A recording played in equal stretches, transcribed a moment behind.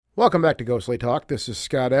Welcome back to Ghostly Talk. This is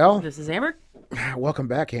Scott L. This is Amber. Welcome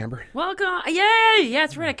back, Amber. Welcome. Yay! Yeah,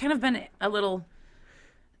 that's right. I kind of been a little.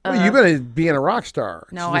 Well, you've been being a rock star.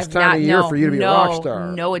 No, it's I've this time not. of year No, for you to be no, a rock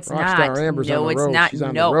star. No, it's rock not. Star Amber's no, on the it's road. not. She's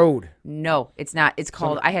on no, the road. No, it's not. It's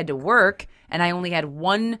called. I had to work, and I only had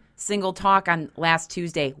one single talk on last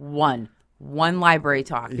Tuesday. One library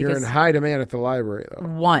talk. You're in high demand at the library, though.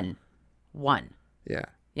 One. Yeah.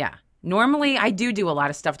 Yeah. Normally, I do a lot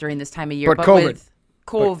of stuff during this time of year, But but COVID.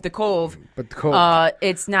 with the cove. But the COVID.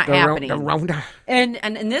 It's not happening. The Rona. And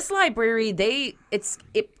in this library, it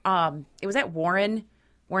was at Warren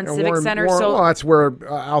Civic Center. So well, that's where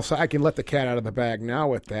I can let the cat out of the bag now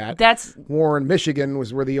with that. that's Warren, Michigan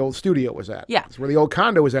was where the old studio was at. Yeah. It's where the old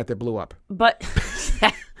condo was at that blew up. but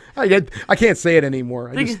I can't say it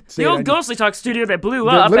anymore. the old Ghostly Talk studio that blew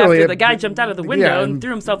up literally, after the guy jumped out of the window yeah, and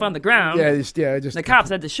threw himself on the ground. Yeah, just The cops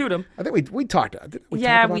had to shoot him. I think we talked. Did we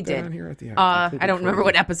Yeah, talk about we that did. on here at the, I don't remember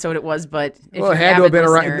what episode it was, but if Well, it you're had an to have been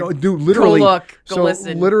avid around. listener, No, dude, literally. go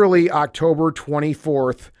listen. Literally October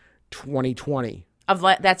 24th, 2020.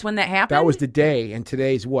 That's when that happened. That was the day, and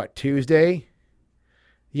today's what, Tuesday?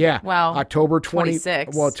 Yeah. Well, October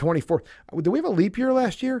 26. Well, 24th. Did we have a leap year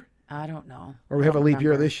last year, I don't know. or we have a leap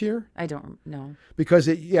year remember. this year? I don't know. Because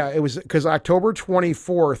it was because October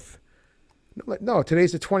 24th. No,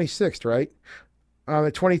 today's the 26th, right?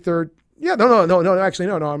 The 23rd. Yeah, no. Actually,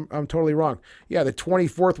 no. I'm totally wrong. Yeah, the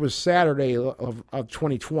 24th was Saturday of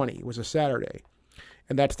 2020. It was a Saturday,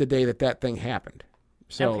 and that's the day that thing happened.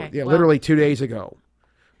 So Okay, yeah, well- literally 2 days ago,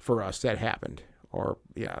 for us that happened. Or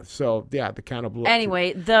yeah, so yeah, the condo blew. Anyway,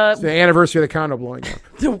 It's the anniversary of the condo blowing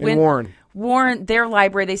up in Warren. Warren, their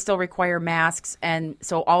library, they still require masks, and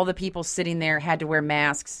so all the people sitting there had to wear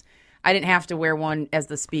masks. I didn't have to wear one as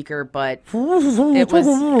the speaker, but it was,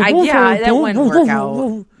 that wouldn't work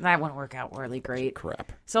out. That wouldn't work out really great.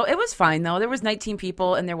 Crap. So it was fine, though. There was 19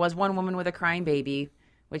 people, and there was one woman with a crying baby,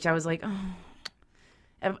 which I was like,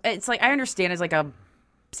 oh. It's like, I understand as like a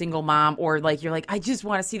single mom, or like, you're like, I just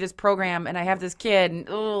want to see this program, and I have this kid, and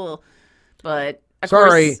but of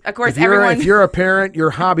course, if you're a parent, your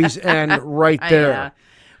hobbies end right there. Yeah.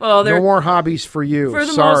 Well, No more hobbies for you. for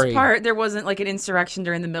the Sorry. most part, there wasn't like an insurrection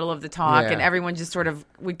during the middle of the talk, Yeah. and everyone just sort of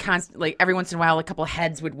would like every once in a while, a couple of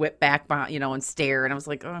heads would whip back, and stare, and I was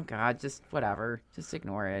like, oh god, just whatever, just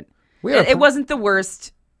ignore it. It wasn't the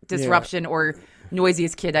worst disruption or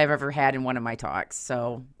noisiest kid I've ever had in one of my talks.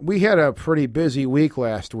 So We had a pretty busy week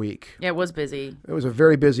last week. yeah, it was busy. It was a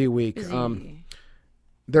very busy week.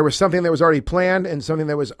 There was something that was already planned and something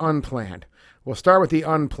that was unplanned. We'll start with the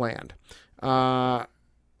unplanned.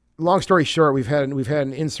 Long story short, we've had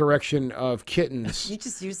an insurrection of kittens. You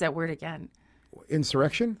just used that word again.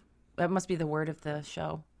 Insurrection? That must be the word of the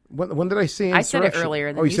show. When did I say insurrection? I said it earlier,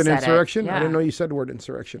 and then you you said said it. insurrection? I Yeah. didn't know you said the word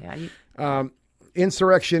insurrection. Yeah.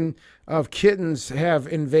 Insurrection of kittens have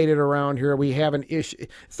invaded around here. We have an issue.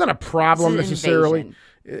 It's not a problem It's an necessarily. invasion.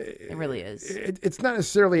 It really is. It's not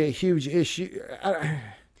necessarily a huge issue.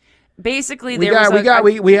 Basically,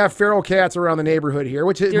 We have feral cats around the neighborhood here,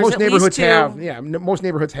 which There's most at least neighborhoods two. have. Yeah, most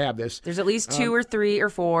neighborhoods have this. There's at least two or three or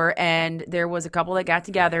four, and there was a couple that got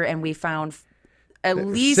together, and we found at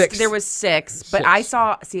least six. there was six. But I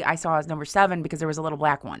saw as number 7 because there was a little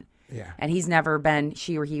black one. Yeah. And he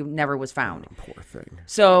or he never was found. Poor thing.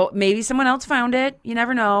 So maybe someone else found it. You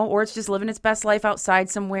never know. Or it's just living its best life outside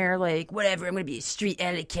somewhere, like, whatever, I'm going to be a street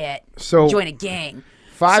alley cat. So join a gang.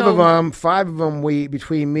 Five of them. We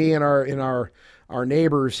between me and our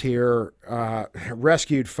neighbors here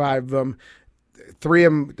rescued 5 of them. 3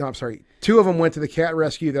 of them. No, I'm sorry. 2 of them went to the cat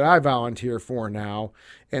rescue that I volunteer for now,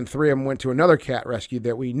 and 3 of them went to another cat rescue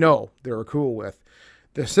that we know they were cool with.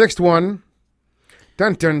 The 6th one.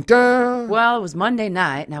 Dun dun dun. Well, it was Monday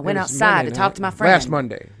night, and I went outside to talk to my friend. Last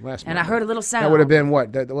Monday. And I heard a little sound. That would have been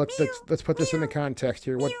what? Let's put this in the context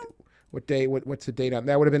here. What day? What's the date on?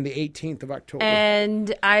 That would have been the 18th of October.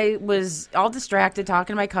 And I was all distracted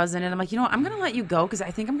talking to my cousin, and I'm like, I'm going to let you go because I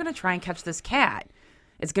think I'm going to try and catch this cat.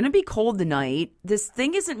 It's going to be cold tonight. This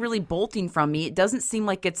thing isn't really bolting from me. It doesn't seem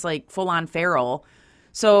like it's like full on feral.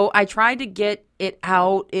 So I tried to get it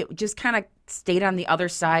out. It just kind of stayed on the other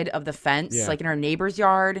side of the fence, like in our neighbor's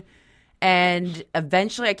yard. And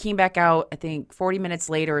eventually I came back out, I think 40 minutes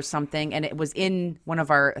later or something, and it was in one of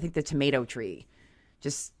the tomato tree,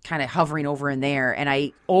 just kind of hovering over in there. And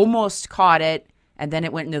I almost caught it, and then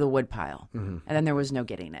it went into the wood pile. Mm-hmm. And then there was no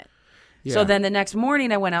getting it. Yeah. So then the next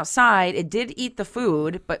morning I went outside. It did eat the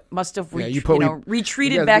food, but must have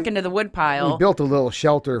retreated back into the wood pile. We built a little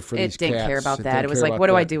shelter for these cats. It didn't care about that. It was like, what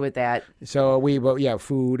do I do with that? So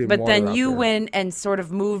food and but water then you there. went and sort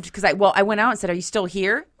of moved because I went out and said, "Are you still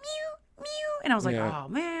here?" Mew, mew, and I was like, "Oh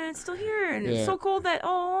man." it's still here, and Yeah. it's so cold that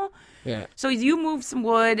Yeah. So you moved some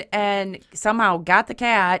wood and somehow got the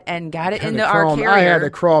cat and got it Had to into our crawl- carrier. I had to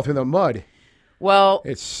crawl through the mud. Well,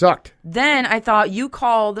 It sucked. then I thought you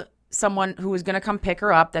called someone who was going to come pick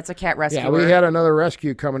her up. That's a cat rescuer. Yeah, we had another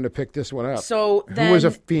rescue coming to pick this one up. So then, who was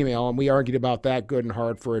a female, and we argued about that good and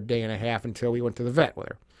hard for a day and a half until we went to the vet with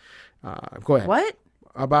her. Go ahead. what?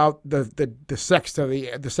 About the sex of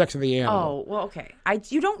the animal. Oh, well, okay.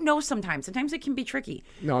 You don't know sometimes. Sometimes it can be tricky.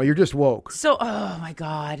 No, you're just woke. So, oh my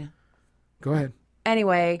God. Go ahead.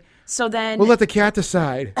 Anyway, so then. We'll let the cat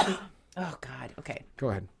decide. Oh God. Okay. Go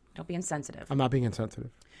ahead. Don't be insensitive. I'm not being insensitive.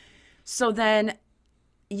 So then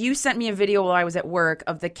you sent me a video while I was at work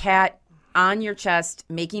of the cat on your chest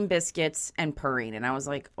making biscuits and purring. And I was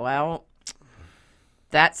like, well,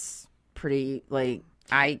 that's pretty, like,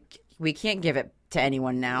 we can't give it to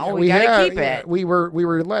anyone now. We gotta keep it. We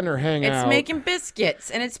were letting her hang out. It's making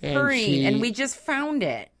biscuits and it's And purring, and we just found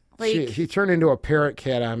it. Like, She turned into a parrot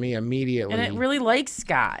cat on me immediately. and it really likes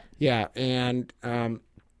Scott. Yeah, and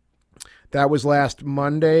that was last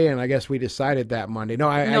Monday, and I guess we decided that Monday. No,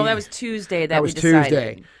 that was Tuesday that we was decided.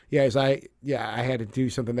 Tuesday. Yes, I had to do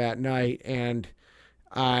something that night, and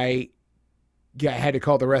I had to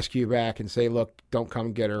call the rescue back and say, look, don't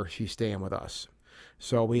come get her. She's staying with us.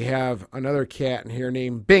 So we have another cat in here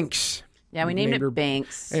named Binks. Yeah, we named her it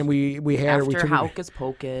Banks. And we had her. We after took her, Hocus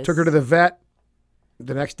Pocus. took her to the vet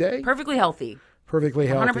the next day. Perfectly healthy. Perfectly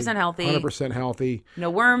healthy. 100% healthy. 100% healthy. No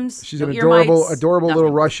worms. She's no an ear adorable mites, little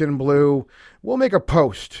nothing. Russian blue. We'll make a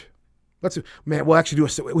post. We'll actually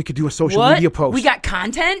we could do a social What? media post. We got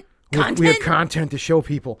content? We have content to show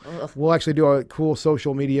people. Ugh. We'll actually do a cool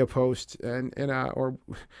social media post or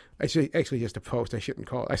actually just a post. I shouldn't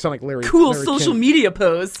call it. I sound like Larry. Cool Larry social King. media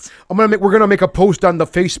post. We're gonna make a post on the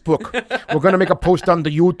Facebook. We're gonna make a post on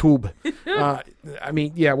the YouTube.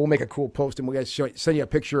 We'll make a cool post and we'll send you a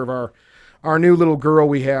picture of our new little girl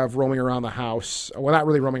we have roaming around the house. Well, not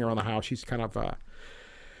really roaming around the house. She's kind of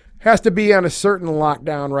has to be on a certain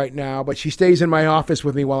lockdown right now, but she stays in my office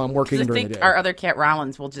with me while I'm working I during the think day. our other cat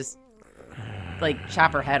Rollins will just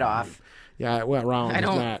chop her head off. Yeah, well, Rollins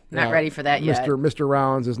is not ready for that yet. Mr.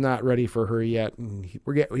 Rollins is not ready for her yet, and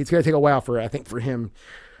it's going to take a while for him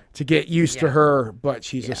to get used to her. But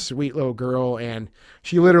she's a sweet little girl, and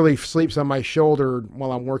she literally sleeps on my shoulder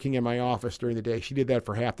while I'm working in my office during the day. She did that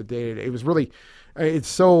for half the day. It was really, it's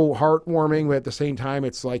so heartwarming, but at the same time,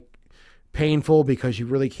 it's like painful because you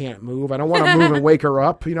really can't move. I don't want to move and wake her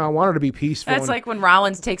up. I want her to be peaceful. That's like when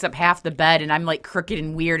Rollins takes up half the bed, and I'm like crooked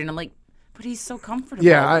and weird, and I'm like, but he's so comfortable.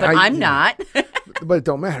 Yeah, but I'm not. But it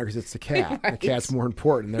don't matter because it's the cat. Right. The cat's more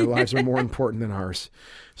important. Their lives are more important than ours.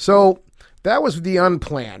 So that was the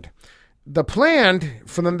unplanned. The planned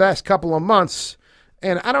for the last couple of months,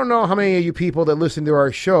 and I don't know how many of you people that listen to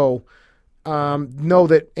our show know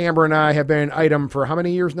that Amber and I have been an item for how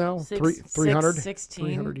many years now? 300?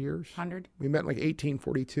 300 years. 100. We met in like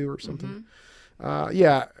 1842 or something. Mm-hmm.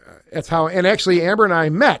 That's how. And actually, Amber and I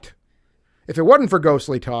met. If it wasn't for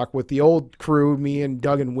Ghostly Talk with the old crew, me and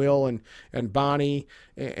Doug and Will and Bonnie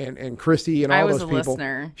and Christy and all those people. I was a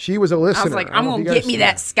listener. She was a listener. I was like, I'm going to get me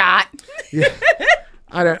that, Scott. Yeah.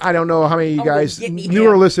 I don't know how many of you guys,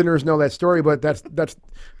 newer listeners, know that story, but that's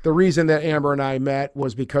the reason that Amber and I met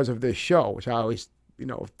was because of this show, which I always,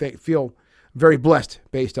 feel very blessed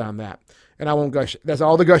based on that. And I won't gush. That's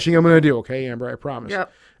all the gushing I'm going to do, okay, Amber? I promise.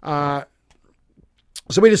 Yep.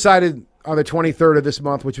 So we decided on the 23rd of this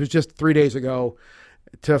month, which was just 3 days ago,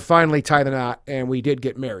 to finally tie the knot, and we did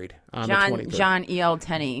get married on the 23rd. John E.L.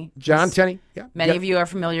 Tenney. John Tenney, yeah. Many of you are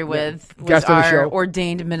familiar with, was Guest on the our show.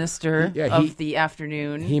 ordained minister of the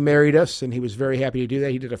afternoon. He married us, and he was very happy to do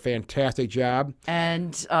that. He did a fantastic job.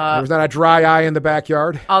 And there was not a dry eye in the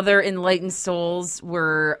backyard. Other enlightened souls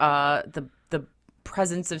were the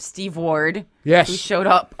presence of Steve Ward, yes, who showed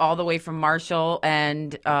up all the way from Marshall,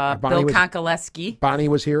 and Bill Konkoleski. Bonnie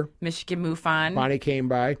was here. Michigan MUFON. Bonnie came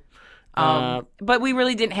by. But we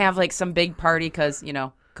really didn't have some big party because,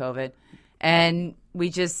 COVID. And we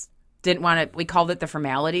just didn't want to, we called it the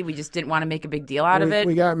formality. We just didn't want to make a big deal out of it.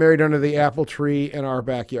 We got married under the apple tree in our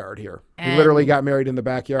backyard here. We literally got married in the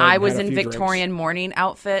backyard. I was in Victorian morning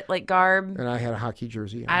outfit, garb. And I had a hockey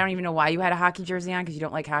jersey on. I don't even know why you had a hockey jersey on because you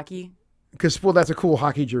don't like hockey. Because, that's a cool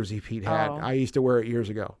hockey jersey Pete had. Oh. I used to wear it years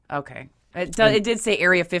ago. Okay. It did say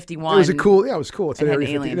Area 51. It was it was cool. It's an Area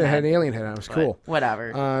 51. It had an alien head on it. It was cool.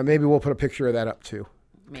 Whatever. Maybe we'll put a picture of that up too.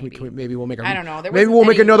 Maybe we'll make I don't know. Maybe we'll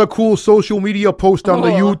make another cool social media post on the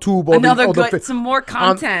YouTube. Or some more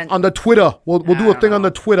content. On the Twitter. We'll do a thing on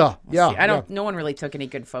the Twitter. No one really took any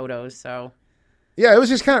good photos, so. Yeah, it was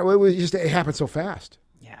just it happened so fast.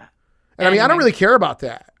 Yeah. And I mean, I don't really care about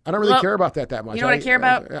that. I don't really care about that much. You know what I care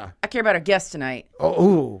about? Yeah. I care about our guest tonight. Oh,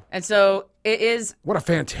 ooh. And so it is What a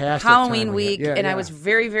fantastic Halloween time week, yeah, and I was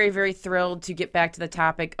very, very, very thrilled to get back to the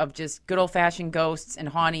topic of just good old-fashioned ghosts and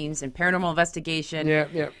hauntings and paranormal investigation.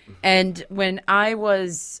 Yeah. And when I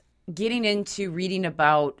was getting into reading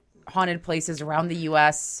about haunted places around the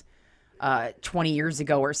U.S. 20 years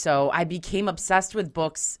ago or so, I became obsessed with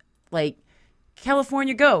books like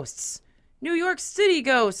California Ghosts, New York City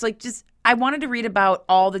Ghosts, I wanted to read about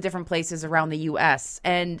all the different places around the U.S.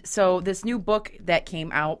 And so this new book that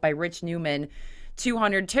came out by Rich Newman,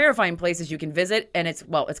 200 Terrifying Places You Can Visit, and it's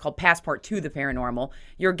called Passport to the Paranormal,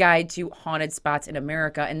 Your Guide to Haunted Spots in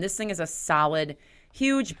America. And this thing is a solid,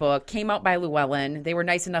 huge book, came out by Llewellyn. They were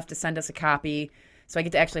nice enough to send us a copy. So I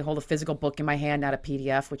get to actually hold a physical book in my hand, not a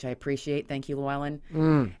PDF, which I appreciate. Thank you, Llewellyn.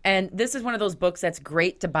 And this is one of those books that's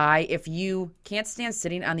great to buy if you can't stand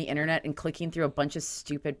sitting on the internet and clicking through a bunch of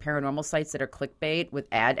stupid paranormal sites that are clickbait with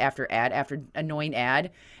ad after annoying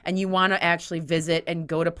ad, and you want to actually visit and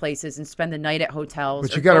go to places and spend the night at hotels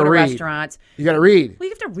But or you gotta go to read. restaurants. You got to read. Well,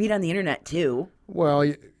 you have to read on the internet too. Well,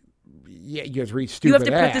 yeah, you have to read stupid You have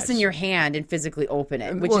to put ads. this in your hand and physically open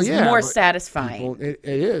it, which Well, is yeah, more but satisfying. Well, it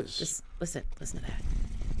is. Just listen to that.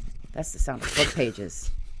 That's the sound of book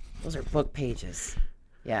pages. Those are book pages.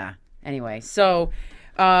 Yeah. Anyway, so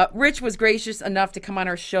Rich was gracious enough to come on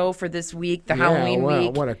our show for this week, the Halloween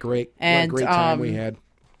week. What a great time we had.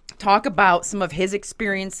 Talk about some of his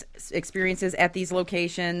experiences at these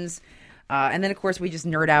locations. And then, of course, we just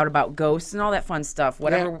nerd out about ghosts and all that fun stuff,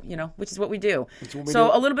 whatever, which is what we do.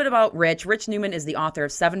 So a little bit about Rich. Rich Newman is the author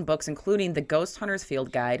of 7 books, including The Ghost Hunter's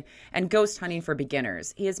Field Guide and Ghost Hunting for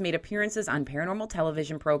Beginners. He has made appearances on paranormal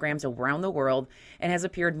television programs around the world and has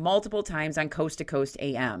appeared multiple times on Coast to Coast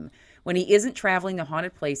AM. When he isn't traveling to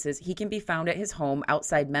haunted places, he can be found at his home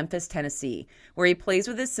outside Memphis, Tennessee, where he plays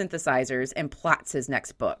with his synthesizers and plots his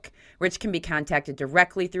next book. Rich can be contacted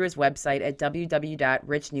directly through his website at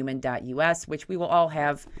www.richnewman.us, which we will all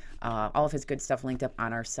have all of his good stuff linked up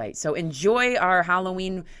on our site. So enjoy our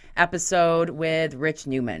Halloween episode with Rich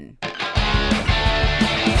Newman.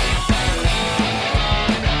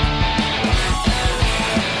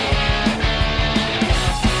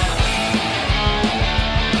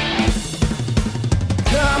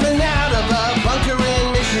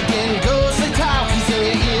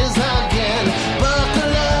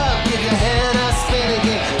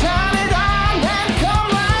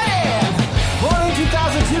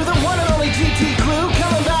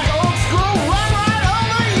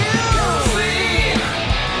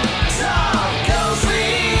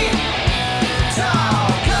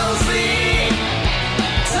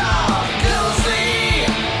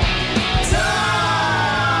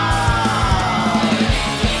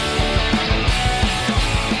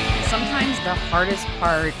 Hardest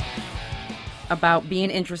part about being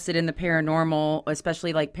interested in the paranormal,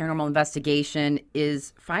 especially like paranormal investigation,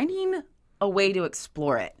 is finding a way to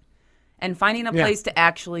explore it and finding a place to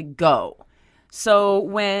actually go. So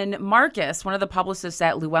when Marcus, one of the publicists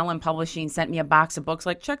at Llewellyn Publishing, sent me a box of books,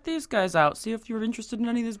 like, check these guys out, see if you're interested in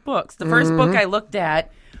any of these books. The first book I looked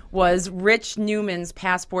at was Rich Newman's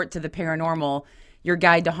Passport to the Paranormal, Your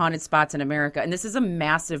Guide to Haunted Spots in America. And this is a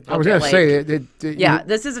massive book. I was going to say,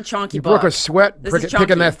 this is a chunky book. You broke a sweat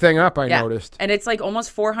picking that thing up, I noticed. And it's like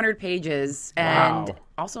almost 400 pages and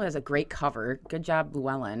also has a great cover. Good job,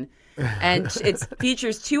 Llewellyn. And it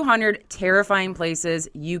features 200 terrifying places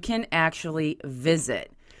you can actually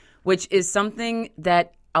visit, which is something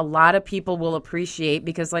that a lot of people will appreciate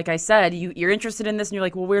because, like I said, you're interested in this and you're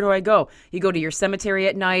like, well, where do I go? You go to your cemetery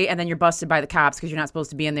at night and then you're busted by the cops because you're not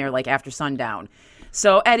supposed to be in there like after sundown.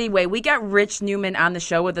 So anyway, we got Rich Newman on the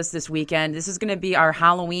show with us this weekend. This is going to be our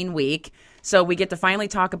Halloween week. So we get to finally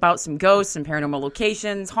talk about some ghosts and paranormal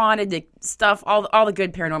locations, haunted stuff, all the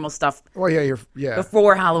good paranormal stuff. Oh, yeah.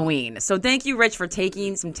 Before Halloween. So thank you, Rich, for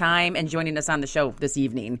taking some time and joining us on the show this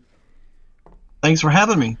evening. Thanks for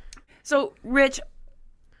having me. So, Rich,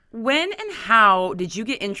 when and how did you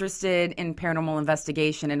get interested in paranormal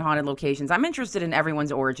investigation and haunted locations? I'm interested in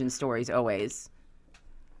everyone's origin stories always.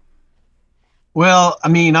 Well, I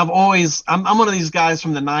mean, I'm one of these guys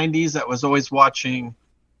from the 90s that was always watching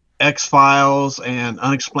X-Files and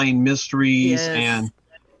Unexplained Mysteries. Yes. And,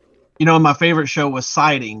 my favorite show was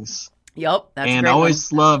Sightings. Yep, that's and a great I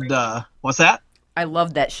always loved, what's that? I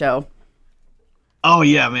loved that show. Oh,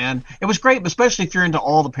 yeah, man. It was great, especially if you're into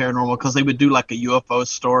all the paranormal, because they would do like a UFO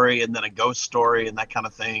story and then a ghost story and that kind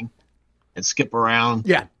of thing and skip around.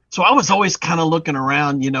 Yeah. So I was always kind of looking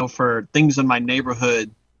around, for things in my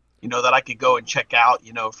neighborhood, that I could go and check out,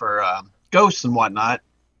 for ghosts and whatnot.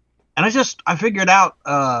 And I figured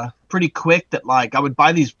out pretty quick that, like, I would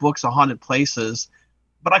buy these books of haunted places,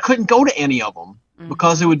 but I couldn't go to any of them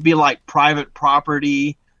because it would be like private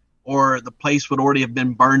property, or the place would already have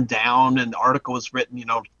been burned down and the article was written,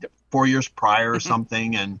 4 years prior or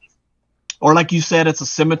something. Or like you said, it's a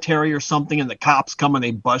cemetery or something and the cops come and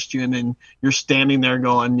they bust you and then you're standing there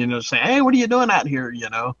going, saying, hey, what are you doing out here?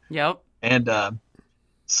 Yep. And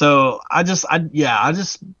so I just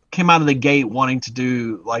came out of the gate wanting to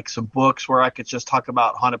do like some books where I could just talk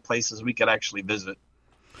about haunted places we could actually visit.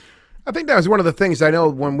 I think that was one of the things I know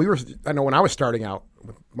when I was starting out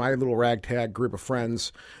with my little ragtag group of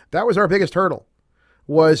friends, that was our biggest hurdle,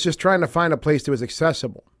 was just trying to find a place that was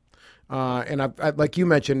accessible. And I like you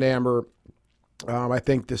mentioned, Amber, I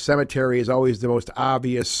think the cemetery is always the most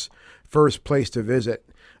obvious first place to visit.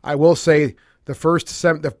 I will say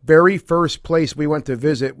the very first place we went to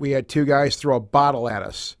visit, we had two guys throw a bottle at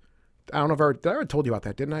us. I don't know if did I ever told you about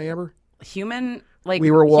that, didn't I, Amber? Human, like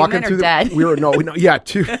we were walking human or through dead?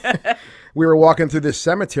 We were walking through this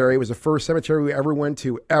cemetery. It was the first cemetery we ever went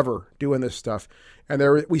to ever doing this stuff. And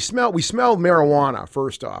we smelled marijuana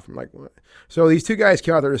first off. I'm like, what? So these two guys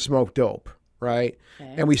came out there to smoke dope, right?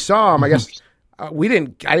 Okay. And we saw them. I guess I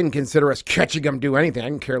didn't consider us catching them do anything. I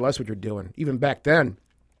didn't care less what you're doing, even back then.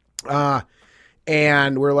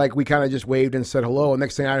 And we kind of just waved and said hello. And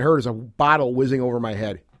next thing I heard is a bottle whizzing over my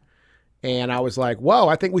head. And I was like, whoa,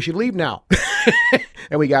 I think we should leave now.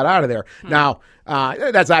 And we got out of there. Now,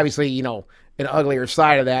 that's obviously, an uglier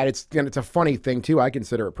side of that. It's a funny thing, too. I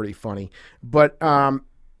consider it pretty funny. But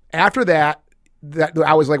after that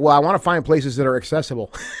I was like, well, I want to find places that are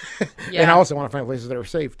accessible. Yeah. And I also want to find places that are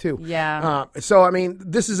safe, too. Yeah. So, I mean,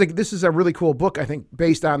 this is a really cool book, I think,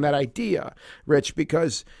 based on that idea, Rich,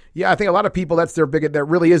 because, I think a lot of people, that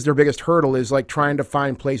really is their biggest hurdle, is like trying to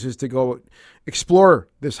find places to go explore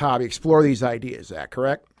this hobby, explore these ideas. Is that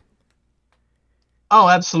correct? Oh,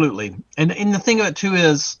 absolutely. And the thing of it, too,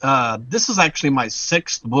 is this is actually my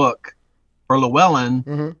 6th book for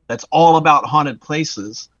Llewellyn that's all about haunted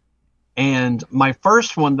places. And my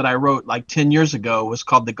first one that I wrote like 10 years ago was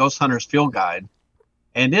called The Ghost Hunter's Field Guide.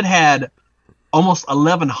 And it had almost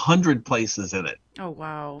 1,100 places in it. Oh,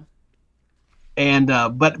 wow. And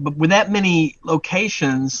but with that many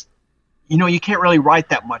locations, you can't really write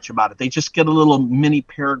that much about it. They just get a little mini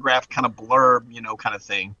paragraph kind of blurb, kind of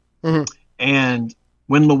thing. Mm-hmm. And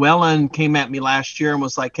when Llewellyn came at me last year and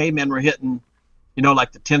was like, hey, man, we're hitting,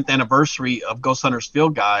 like the 10th anniversary of Ghost Hunter's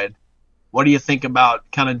Field Guide. What do you think about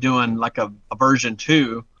kind of doing like a version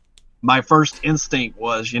 2? My first instinct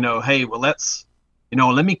was, hey, well,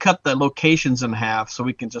 let me cut the locations in half so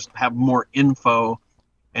we can just have more info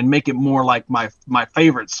and make it more like my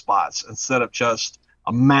favorite spots instead of just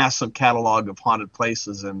a massive catalog of haunted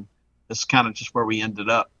places. And that's kind of just where we ended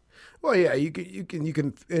up. Well, yeah, you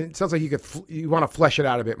can. It sounds like you want to flesh it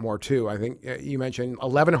out a bit more too. I think you mentioned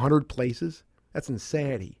 1,100 places. That's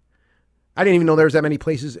insanity. I didn't even know there was that many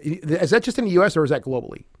places. Is that just in the U.S. or is that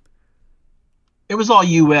globally? It was all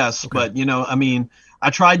U.S., okay. But, I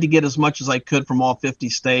tried to get as much as I could from all 50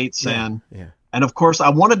 states. And of course, I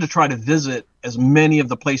wanted to try to visit as many of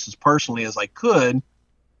the places personally as I could.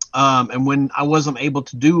 And when I wasn't able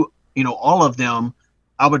to do, all of them,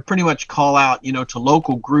 I would pretty much call out, to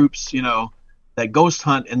local groups, that ghost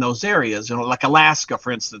hunt in those areas, like Alaska,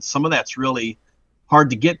 for instance. Some of that's really hard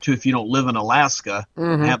to get to if you don't live in Alaska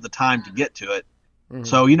and have the time to get to it. Mm-hmm.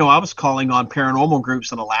 So, I was calling on paranormal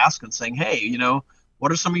groups in Alaska and saying, hey,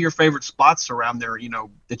 what are some of your favorite spots around there,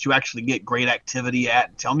 that you actually get great activity at,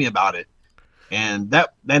 and tell me about it. And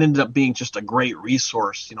that ended up being just a great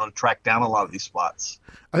resource, to track down a lot of these spots.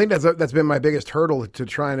 I think that's been my biggest hurdle to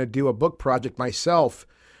trying to do a book project myself.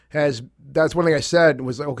 That's one thing I said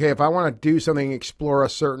was, okay, if I want to do something, explore a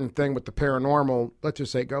certain thing with the paranormal, let's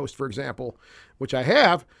just say ghost, for example, which I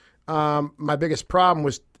have, my biggest problem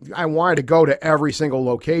was I wanted to go to every single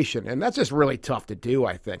location, and that's just really tough to do,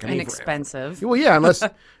 I think. And expensive. Well, yeah,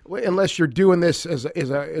 unless you're doing this as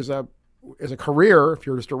a career, if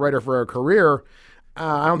you're just a writer for a career,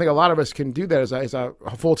 I don't think a lot of us can do that as a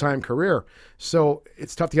full-time career. So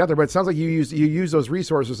it's tough to get there, but it sounds like you use those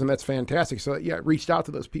resources, and that's fantastic. So yeah, reached out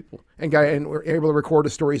to those people and were able to record the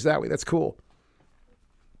stories that way. That's cool.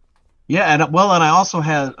 Yeah, and I also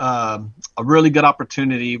had a really good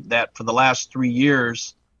opportunity that for the last 3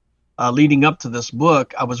 years leading up to this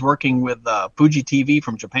book, I was working with Fuji TV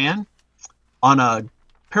from Japan on a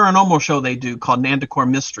paranormal show they do called Nandakor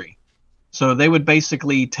Mystery. So they would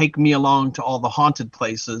basically take me along to all the haunted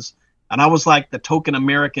places. And I was like the token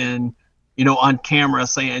American, on camera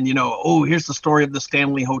saying, oh, here's the story of the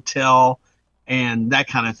Stanley Hotel and that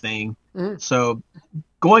kind of thing. Mm-hmm. So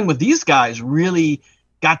going with these guys really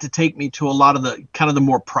got to take me to a lot of the kind of the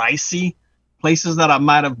more pricey places that I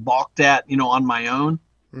might have balked at, on my own.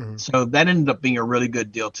 So that ended up being a really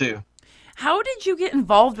good deal too. How did you get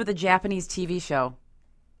involved with a Japanese TV show?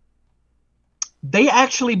 They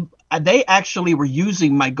actually were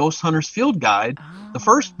using my Ghost Hunters Field Guide, the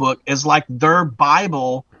first book, as like their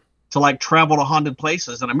Bible to like travel to haunted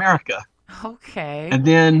places in America. Okay. And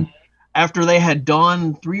then after they had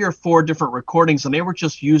done 3 or 4 different recordings, and they were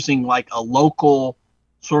just using like a local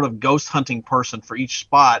sort of ghost hunting person for each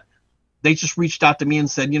spot, they just reached out to me and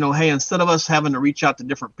said, hey, instead of us having to reach out to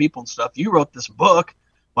different people and stuff, you wrote this book.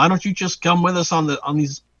 Why don't you just come with us on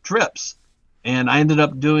these trips? And I ended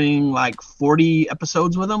up doing like 40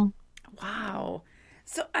 episodes with them. Wow.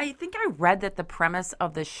 So I think I read that the premise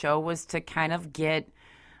of the show was to kind of get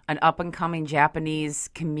an up-and-coming Japanese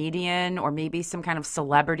comedian or maybe some kind of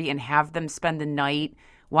celebrity and have them spend the night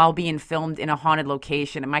while being filmed in a haunted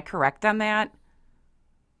location. Am I correct on that?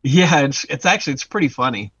 Yeah, it's pretty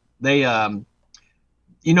funny. They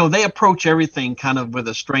they approach everything kind of with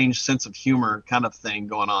a strange sense of humor kind of thing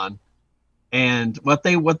going on. And what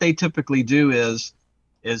they typically do is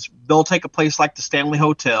they'll take a place like the Stanley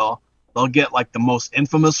Hotel, they'll get like the most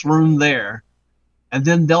infamous room there, and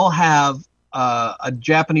then they'll have a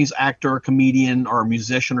Japanese actor or comedian or a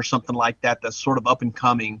musician or something like that that's sort of up and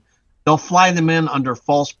coming. They'll fly them in under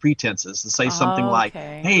false pretenses to say something like,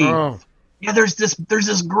 hey, yeah, there's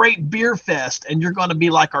this great beer fest, and you're going to be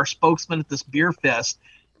like our spokesman at this beer fest.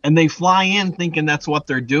 And they fly in thinking that's what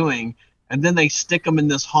they're doing. And then they stick them in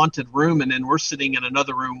this haunted room, and then we're sitting in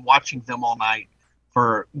another room watching them all night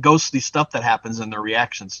for ghostly stuff that happens and their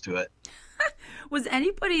reactions to it. Was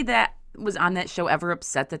anybody that was on that show ever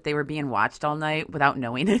upset that they were being watched all night without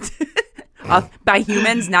knowing it? By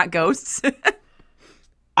humans, not ghosts?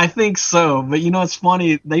 I think so. But, it's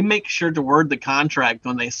funny. They make sure to word the contract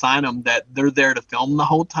when they sign them that they're there to film the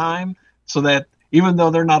whole time, so that even though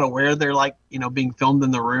they're not aware they're like, being filmed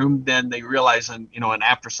in the room, then they realize in an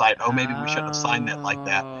after sight, maybe we shouldn't have signed it like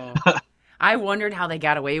that. I wondered how they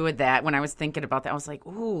got away with that when I was thinking about that. I was like,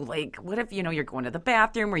 ooh, like what if, you're going to the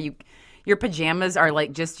bathroom where your pajamas are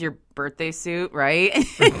like just your birthday suit, right?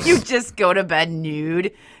 You just go to bed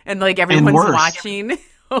nude and like everyone's watching.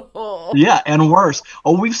 Yeah, and worse.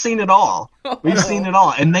 Oh, we've seen it all. We've seen it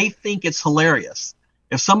all. And they think it's hilarious.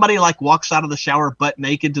 If somebody like walks out of the shower butt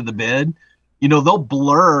naked to the bed, they'll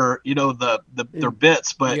blur, their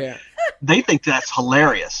bits, but they think that's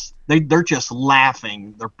hilarious. They're just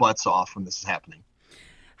laughing their butts off when this is happening.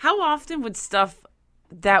 How often would stuff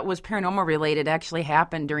that was paranormal related actually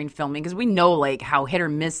happen during filming? Because we know like how hit or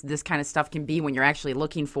miss this kind of stuff can be when you're actually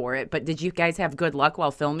looking for it. But did you guys have good luck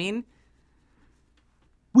while filming?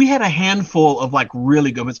 We had a handful of like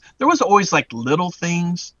really good ones. There was always like little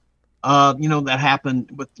things, that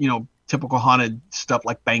happened with, typical haunted stuff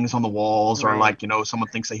like bangs on the walls, or like, someone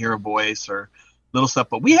thinks they hear a voice or little stuff.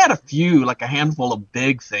 But we had a handful of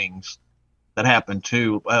big things that happened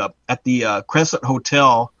too. At the Crescent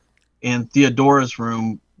Hotel in Theodora's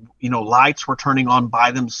room, lights were turning on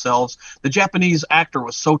by themselves. The Japanese actor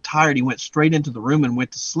was so tired, he went straight into the room and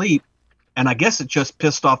went to sleep. And I guess it just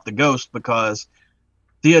pissed off the ghost, because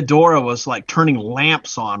Theodora was like turning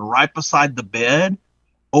lamps on right beside the bed,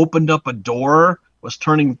 opened up a door, was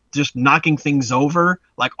just knocking things over,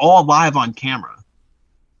 like all live on camera.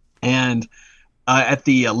 And at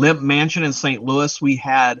the Limp Mansion in St. Louis, we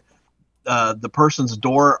had the person's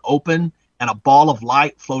door open and a ball of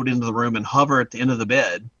light float into the room and hover at the end of the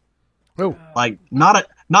bed. Oh, like not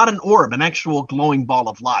an orb, an actual glowing ball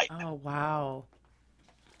of light. Oh, wow.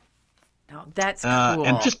 No, that's cool.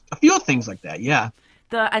 And just a few things like that. Yeah.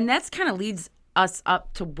 And that's kind of leads us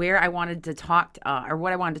up to where I wanted to talk, or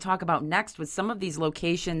what I wanted to talk about next, was some of these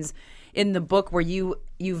locations in the book where you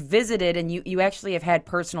visited and you actually have had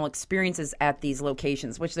personal experiences at these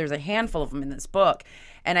locations, which there's a handful of them in this book.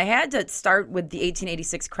 And I had to start with the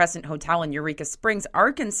 1886 Crescent Hotel in Eureka Springs,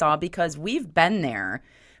 Arkansas, because we've been there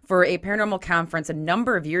for a paranormal conference a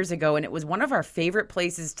number of years ago, and it was one of our favorite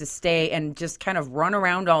places to stay and just kind of run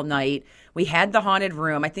around all night. We had the haunted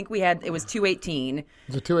room. I think it was 218.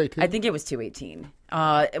 Was it 218? I think it was 218.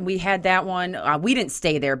 We had that one. We didn't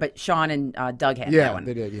stay there, but Sean and Doug had that one. Yeah,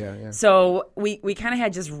 they did. Yeah. So we kind of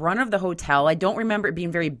had just run of the hotel. I don't remember it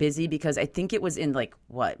being very busy because I think it was in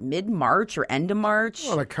mid-March or end of March.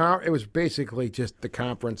 Well, it was basically just the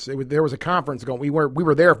conference. There was a conference going. We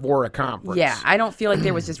were there for a conference. Yeah, I don't feel like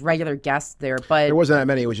there was just regular guests there, but there wasn't that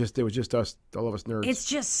many. It was just us, all of us nerds. It's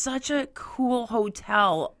just such a cool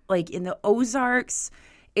hotel, like in the Ozarks.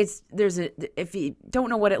 If you don't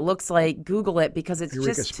know what it looks like, Google it, because it's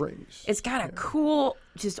Eureka Springs. It's got a cool,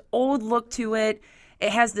 just old look to it.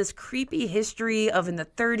 It has this creepy history of in the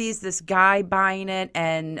 30s, this guy buying it,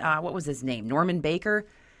 and what was his name? Norman Baker.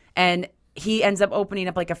 And he ends up opening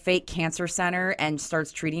up like a fake cancer center and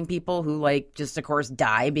starts treating people who like just of course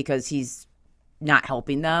die because he's not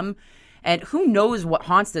helping them. And who knows what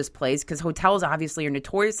haunts this place, because hotels obviously are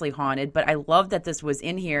notoriously haunted, but I love that this was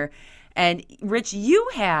in here. And Rich, you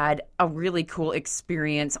had a really cool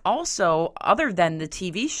experience also other than the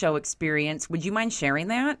TV show experience. Would you mind sharing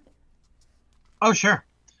that? Oh, sure.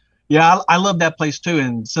 Yeah, I love that place too.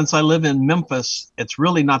 And since I live in Memphis, it's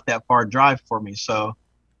really not that far a drive for me. So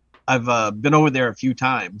I've been over there a few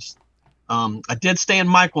times. I did stay in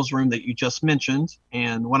Michael's room that you just mentioned.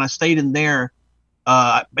 And when I stayed in there,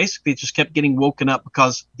 I basically just kept getting woken up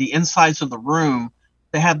because the insides of the room,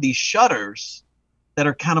 they have these shutters that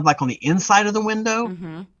are kind of like on the inside of the window,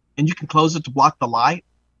 and you can close it to block the light.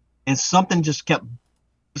 And something just kept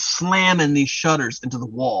slamming these shutters into the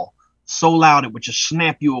wall so loud it would just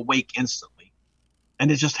snap you awake instantly.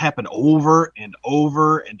 And it just happened over and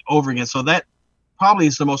over and over again. So that probably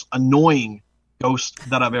is the most annoying ghost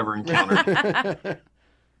that I've ever encountered.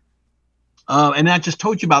 And I just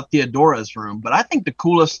told you about Theodora's room, but I think the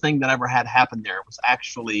coolest thing that ever had happen there was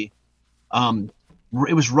actually,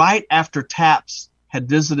 it was right after Taps had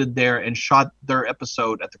visited there and shot their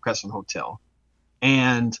episode at the Crescent Hotel.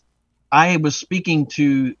 And I was speaking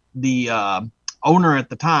to the owner at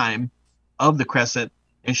the time of the Crescent,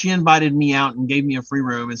 and she invited me out and gave me a free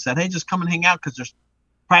room and said, hey, just come and hang out because there's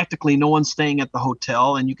practically no one staying at the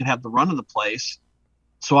hotel and you can have the run of the place.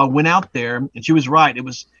 So I went out there, and she was right.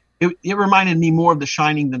 It reminded me more of The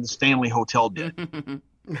Shining than the Stanley Hotel did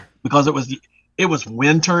because it was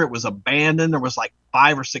winter. It was abandoned. There was like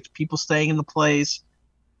 5 or 6 people staying in the place.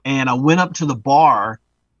 And I went up to the bar,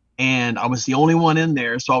 and I was the only one in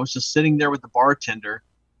there. So I was just sitting there with the bartender,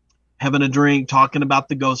 having a drink, talking about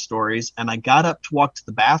the ghost stories. And I got up to walk to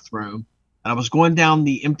the bathroom, and I was going down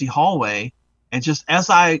the empty hallway. And just as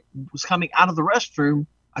I was coming out of the restroom,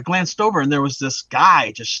 I glanced over, and there was this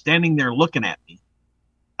guy just standing there looking at me.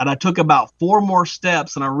 And I took about 4 more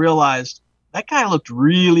steps, and I realized that guy looked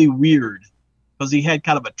really weird because he had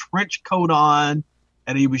kind of a trench coat on,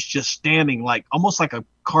 and he was just standing like almost like a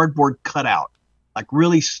cardboard cutout, like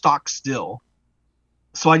really stock still.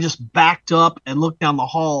 So I just backed up and looked down the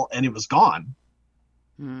hall, and it was gone.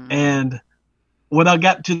 And when I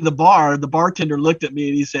got to the bar, the bartender looked at me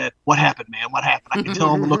and he said, what happened, man? What happened? I could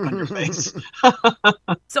tell the look on your face.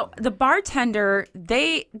 So the bartender,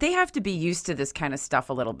 they have to be used to this kind of stuff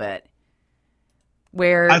a little bit.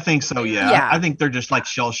 Where I think so, yeah. I think they're just like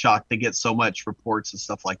shell shocked. They get so much reports and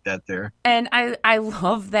stuff like that there. And I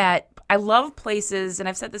love that. I love places, and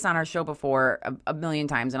I've said this on our show before a million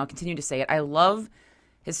times, and I'll continue to say it. I love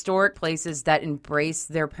historic places that embrace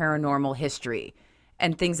their paranormal history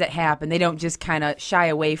and things that happen. They don't just kind of shy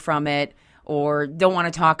away from it or don't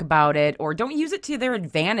want to talk about it or don't use it to their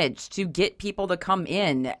advantage to get people to come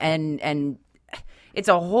in. And it's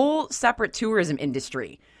a whole separate tourism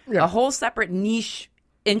industry, a whole separate niche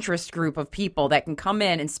interest group of people that can come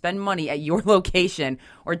in and spend money at your location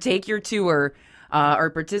or take your tour or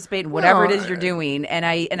participate in whatever it is you're doing. And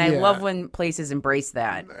I love when places embrace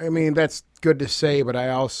that. I mean, that's good to say, but I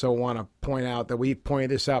also want to point out that we pointed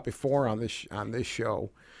this out before on this show.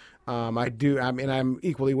 I'm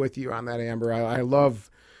equally with you on that, Amber. I love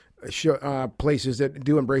places that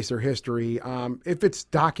do embrace their history. If it's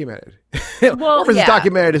documented, or if it's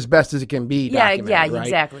documented as best as it can be. Documented, right?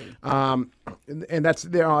 Exactly. And that's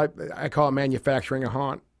I call it manufacturing a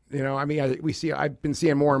haunt. I've been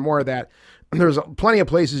seeing more and more of that. There's plenty of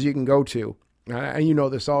places you can go to, and you know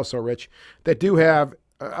this also, Rich, that do have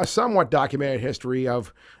a somewhat documented history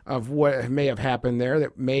of what may have happened there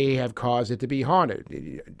that may have caused it to be haunted.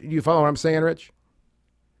 Do you follow what I'm saying, Rich?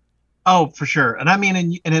 Oh, for sure. And I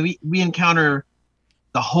mean, and we encounter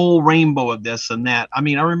the whole rainbow of this and that. I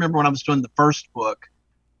mean, I remember when I was doing the first book,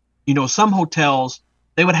 some hotels,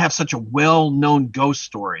 they would have such a well-known ghost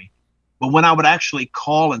story. But when I would actually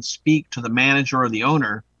call and speak to the manager or the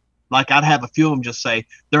owner, like I'd have a few of them just say,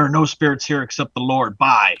 there are no spirits here except the Lord.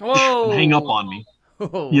 Bye. And hang up on me.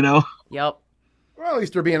 Yep. Well, at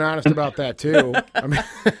least they're being honest about that too. I mean,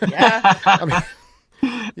 yeah. I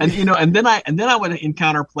mean, and then I would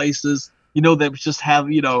encounter places, that just have,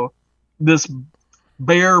 this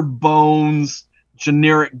bare bones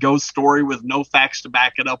generic ghost story with no facts to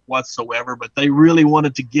back it up whatsoever, but they really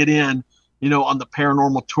wanted to get in, on the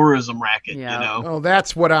paranormal tourism racket, Oh,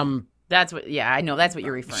 that's what I know. That's what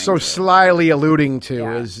you're referring to. So slyly alluding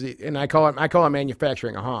to and I call it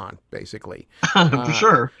manufacturing a haunt, basically. For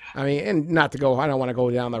sure. I mean, and I don't want to go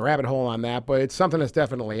down the rabbit hole on that, but it's something that's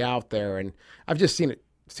definitely out there. And I've just seen it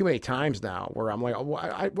too many times now where I'm like,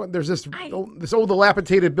 there's this old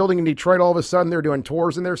dilapidated building in Detroit. All of a sudden, they're doing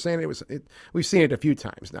tours and they're saying we've seen it a few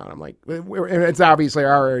times now. And I'm like, and it's obviously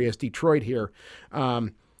our area is Detroit here.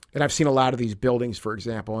 And I've seen a lot of these buildings, for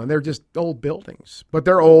example, and they're just old buildings, but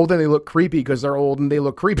they're old and they look creepy because they're old and they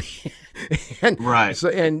look creepy. And, right. So,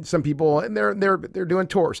 and some people, and they're doing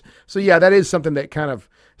tours. So yeah, that is something that kind of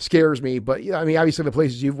scares me. But yeah, I mean, obviously the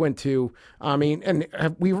places you've went to, I mean, and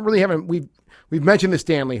we really haven't, we've mentioned the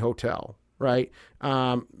Stanley Hotel, right?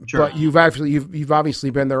 Sure. But you've obviously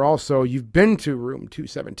been there also. You've been to room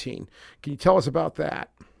 217. Can you tell us about that?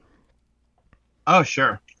 Oh,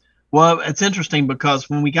 sure. Well, it's interesting because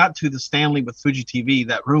when we got to the Stanley with Fuji TV,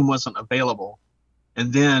 that room wasn't available.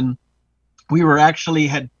 And then we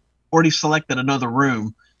had already selected another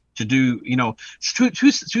room to do,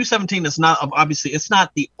 217 is not, obviously, it's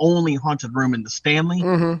not the only haunted room in the Stanley,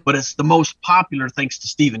 but it's the most popular thanks to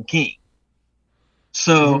Stephen King.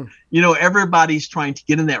 So, everybody's trying to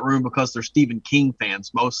get in that room because they're Stephen King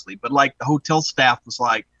fans mostly. But like the hotel staff was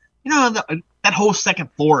like, that whole second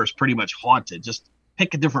floor is pretty much haunted. Just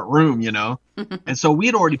pick a different room, And so we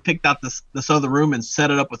had already picked out this other room and set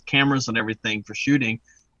it up with cameras and everything for shooting.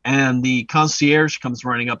 And the concierge comes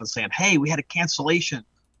running up and saying, "Hey, we had a cancellation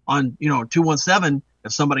on, 217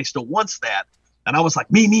 if somebody still wants that." And I was like,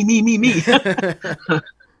 me.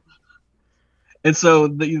 And so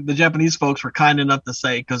the Japanese folks were kind enough to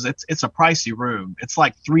say, because it's a pricey room. It's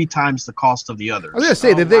like 3 times the cost of the others. I was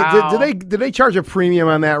going to say, did they charge a premium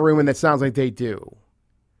on that room? And that sounds like they do.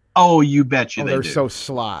 Oh, you bet you they they're do. So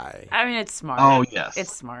sly. I mean, it's smart. Oh, yes.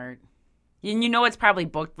 It's smart. It's probably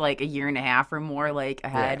booked like a year and a half or more like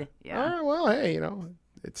ahead. Yeah. Well, hey,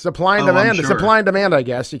 it's supply and demand. Sure. It's supply and demand, I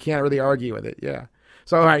guess. You can't really argue with it. Yeah.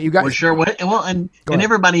 So, all right, you got. Well, sure. And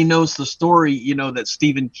everybody knows the story, that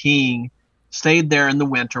Stephen King stayed there in the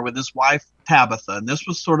winter with his wife, Tabitha. And this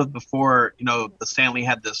was sort of before, the Stanley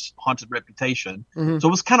had this haunted reputation. Mm-hmm. So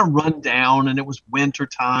it was kind of run down and it was winter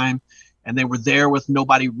time. And they were there with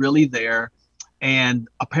nobody really there. And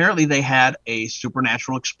apparently they had a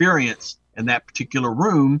supernatural experience in that particular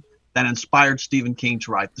room that inspired Stephen King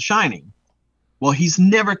to write The Shining. Well, he's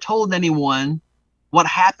never told anyone what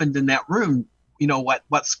happened in that room,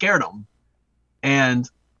 what scared him. And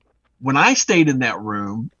when I stayed in that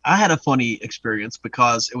room, I had a funny experience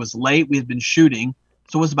because it was late. We had been shooting.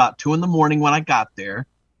 So it was about 2 a.m. when I got there.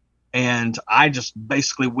 And I just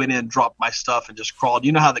basically went in, dropped my stuff, and just crawled.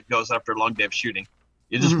 You know how that goes after a long day of shooting.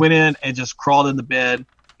 You just went in and just crawled in the bed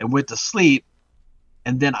and went to sleep.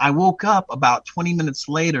 And then I woke up about 20 minutes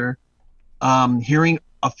later hearing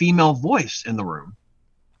a female voice in the room.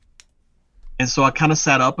 And so I kind of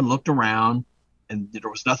sat up and looked around, and there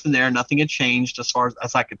was nothing there. Nothing had changed as far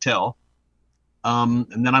as I could tell.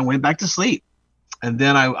 And then I went back to sleep. And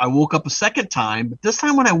then I woke up a second time. But this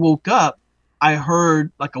time when I woke up, I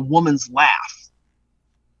heard like a woman's laugh,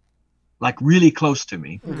 like really close to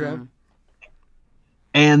me. Okay.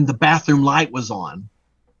 And the bathroom light was on.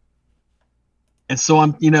 And so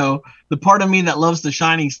I'm, the part of me that loves The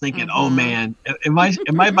Shining is thinking, oh man, am I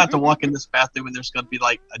about to walk in this bathroom and there's going to be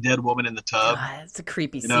like a dead woman in the tub? It's a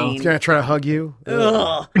creepy scene. It's going to try to hug you.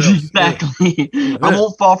 Exactly. I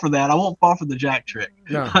won't fall for that. I won't fall for the Jack trick.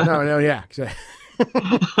 No, yeah. Exactly.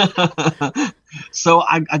 So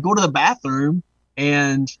I go to the bathroom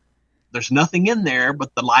and there's nothing in there,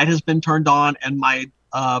 but the light has been turned on and my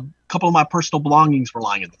couple of my personal belongings were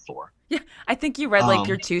lying on the floor. Yeah, I think you read like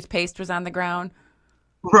your toothpaste was on the ground.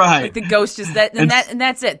 Right. Like the ghost just and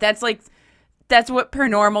that's it. That's what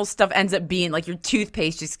paranormal stuff ends up being. Like your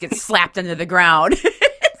toothpaste just gets slapped into the ground.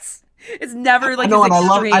 it's never like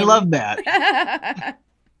I love that.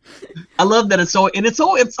 I love that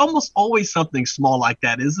it's almost always something small like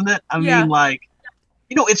that, isn't it? I mean, like,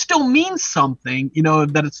 it still means something,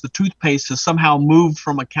 that it's the toothpaste has somehow moved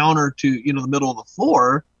from a counter to, the middle of the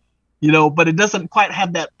floor, but it doesn't quite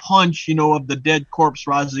have that punch, of the dead corpse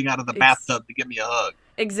rising out of the bathtub to give me a hug.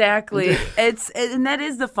 Exactly. And that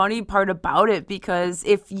is the funny part about it, because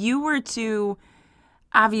if you were to,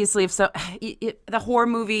 obviously, the horror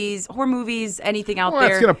movies, anything out there,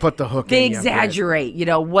 it's going to put the hook. They exaggerate,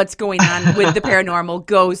 what's going on with the paranormal,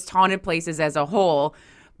 ghosts, haunted places as a whole.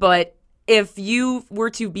 But if you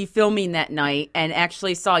were to be filming that night and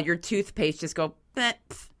actually saw your toothpaste just go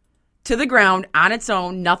to the ground on its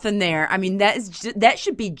own, nothing there, I mean, that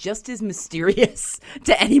should be just as mysterious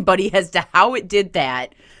to anybody as to how it did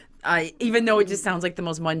that. Even though it just sounds like the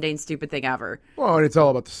most mundane, stupid thing ever. Well, and it's all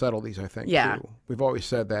about the subtleties, I think. Yeah. Too. We've always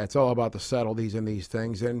said that. It's all about the subtleties in these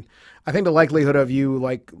things. And I think the likelihood of you,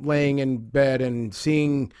 like, laying in bed and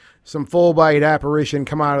seeing some full-bite apparition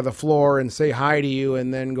come out of the floor and say hi to you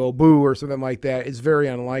and then go boo or something like that is very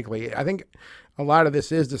unlikely. I think a lot of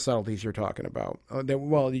this is the subtleties you're talking about.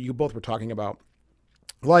 Well, you both were talking about,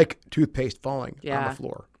 like toothpaste falling on the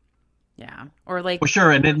floor. Yeah. Or like... Well,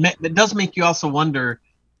 sure. And it does make you also wonder,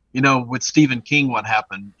 with Stephen King, what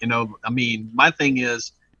happened. I mean, my thing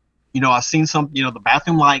is, I've seen the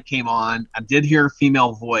bathroom light came on. I did hear a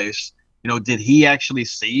female voice. Did he actually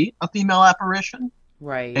see a female apparition?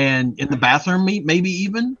 Right. And in the bathroom, maybe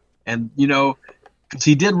even. And, because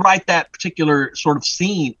he did write that particular sort of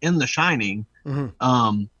scene in The Shining.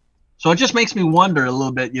 Mm-hmm. So it just makes me wonder a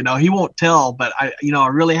little bit, he won't tell, but I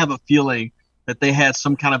really have a feeling that they had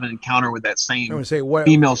some kind of an encounter with that same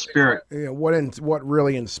female spirit. What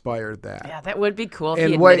really inspired that? Yeah, that would be cool if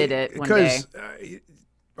he admitted it one day. Because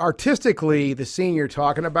artistically, the scene you're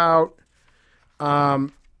talking about,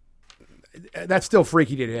 that's still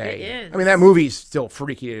freaky today. It is. I mean, that movie's still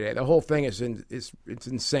freaky today. The whole thing is it's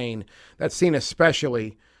insane. That scene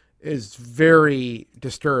especially is very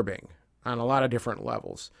disturbing on a lot of different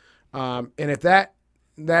levels. And if that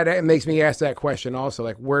makes me ask that question also,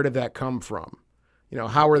 like, where did that come from?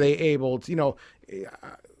 How were they able to,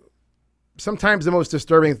 sometimes the most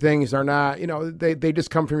disturbing things are not, they just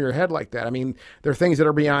come from your head like that. I mean, they're things that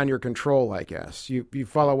are beyond your control, I guess. You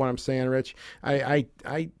follow what I'm saying, Rich? I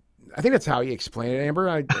think that's how you explain it, Amber.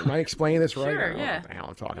 Am I explaining this right? Sure, I don't know what the hell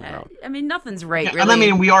I'm talking about. I mean, nothing's right, really. And I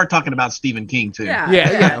mean, we are talking about Stephen King, too.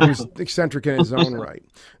 Yeah. Who's eccentric in his own right.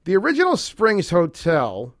 The original Springs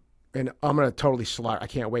Hotel, and I'm going to totally slaughter, I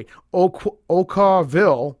can't wait,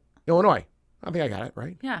 Okawville, Illinois. I think I got it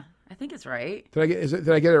right. Yeah, I think it's right. Did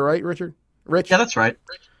I get it right, Richard? Rich? Yeah, that's right.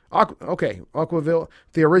 Okay, Okawville,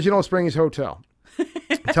 the original Springs Hotel.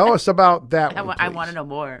 Tell us about that one, I want to know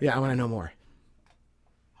more. Yeah, I want to know more.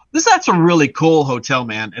 That's a really cool hotel,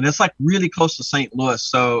 man. And it's like really close to St. Louis.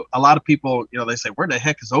 So a lot of people, they say, where the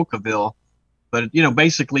heck is Okawville? But,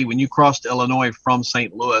 basically when you cross to Illinois from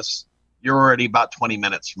St. Louis, you're already about 20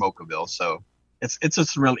 minutes from Okawville. So it's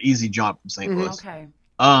just a real easy jump from St. Louis. Okay.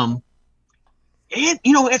 And,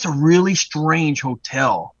 it's a really strange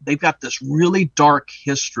hotel. They've got this really dark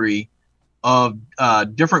history of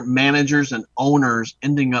different managers and owners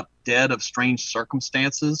ending up dead of strange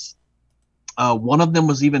circumstances. One of them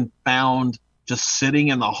was even found just sitting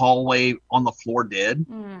in the hallway on the floor dead.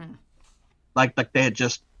 Like they had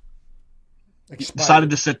just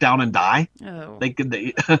decided to sit down and die. Oh.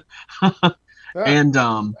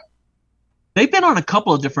 And they've been on a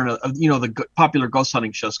couple of different, the popular ghost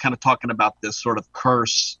hunting shows, kind of talking about this sort of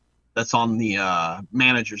curse that's on the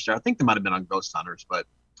managers there. I think they might have been on Ghost Hunters, but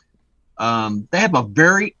they have a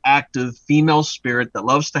very active female spirit that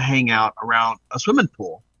loves to hang out around a swimming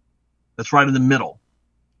pool that's right in the middle.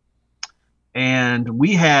 And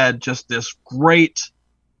we had just this great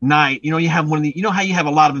night. You have how you have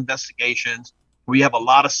a lot of investigations where you have a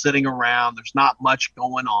lot of sitting around, there's not much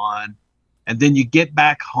going on. And then you get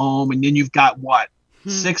back home and then you've got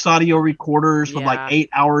 6 audio recorders with like 8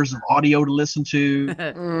 hours of audio to listen to.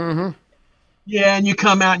 Mm-hmm. Yeah. And you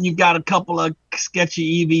come out and you've got a couple of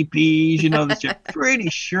sketchy EVPs, that you're pretty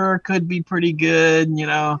sure could be pretty good,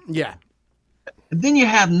 Yeah. And then you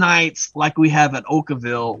have nights like we have at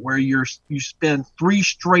Okawville where you spend 3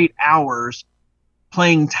 straight hours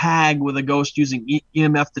playing tag with a ghost using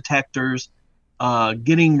EMF detectors,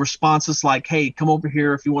 getting responses like, hey, come over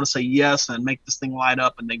here if you want to say yes and make this thing light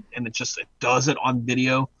up. And it does it on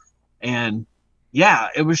video. And yeah,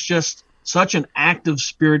 it was just such an active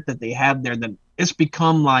spirit that they have there that it's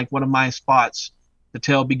become like one of my spots to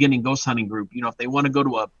tell beginning ghost hunting group, if they want to go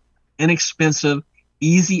to a inexpensive,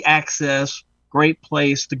 easy access, great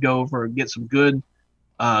place to go for get some good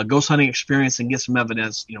ghost hunting experience and get some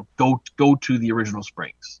evidence, go to the original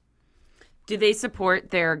Springs. Do they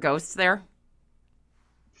support their ghosts there?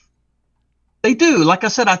 They do. Like I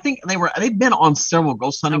said, I think they've been on several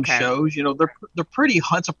ghost hunting shows. They're pretty.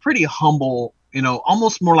 It's a pretty humble.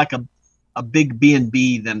 Almost more like a big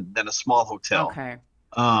B&B than a small hotel. Okay.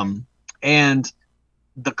 And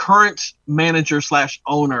the current manager /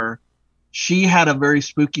 owner, she had a very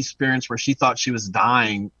spooky experience where she thought she was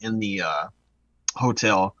dying in the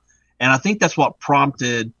hotel, and I think that's what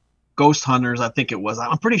prompted Ghost Hunters. I think it was.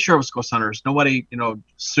 I'm pretty sure it was Ghost Hunters. Nobody,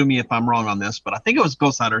 sue me if I'm wrong on this, but I think it was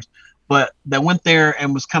Ghost Hunters. But that went there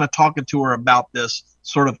and was kind of talking to her about this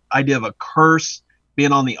sort of idea of a curse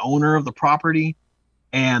being on the owner of the property.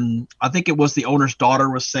 And I think it was the owner's daughter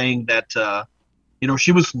was saying that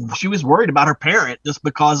she was worried about her parent just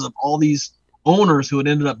because of all these owners who had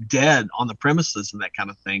ended up dead on the premises and that kind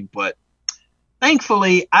of thing. But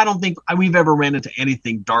thankfully, I don't think we've ever ran into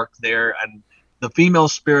anything dark there. And the female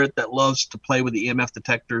spirit that loves to play with the EMF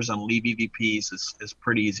detectors and leave EVPs is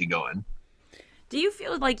pretty easygoing. Do you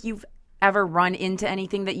feel like you've ever run into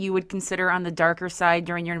anything that you would consider on the darker side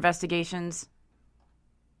during your investigations?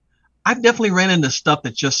 I've definitely ran into stuff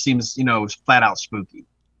that just seems, flat out spooky.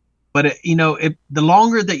 But, the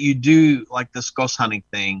longer that you do like this ghost hunting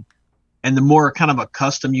thing and the more kind of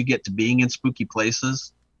accustomed you get to being in spooky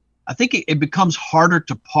places, I think it becomes harder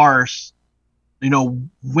to parse,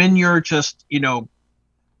 when you're just,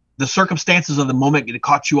 the circumstances of the moment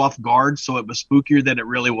caught you off guard. So it was spookier than it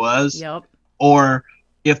really was. Yep. Or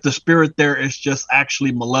if the spirit there is just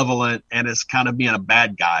actually malevolent and is kind of being a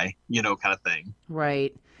bad guy, kind of thing.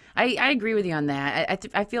 Right. I agree with you on that.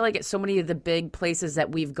 I feel like at so many of the big places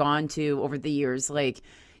that we've gone to over the years, like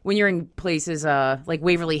when you're in places like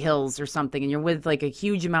Waverly Hills or something, and you're with like a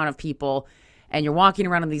huge amount of people, and you're walking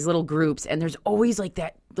around in these little groups, and there's always like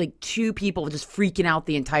that, like two people just freaking out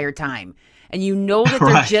the entire time. And that they're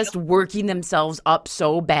right. just working themselves up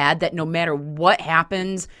so bad that no matter what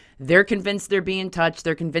happens, they're convinced they're being touched.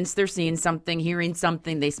 They're convinced they're seeing something, hearing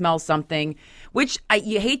something, they smell something, which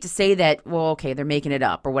you hate to say that, well, okay, they're making it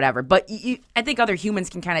up or whatever. But I think other humans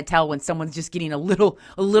can kind of tell when someone's just getting a little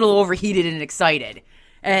overheated and excited.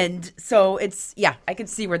 And so I could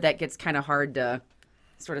see where that gets kind of hard to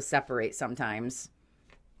sort of separate sometimes.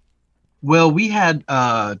 Well, we had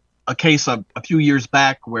a case a few years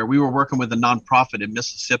back where we were working with a nonprofit in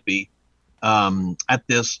Mississippi at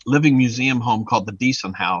this living museum home called the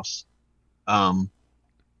Deason House. Amos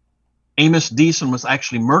Deason was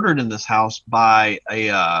actually murdered in this house by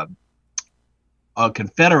a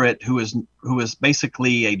Confederate who is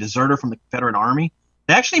basically a deserter from the Confederate Army.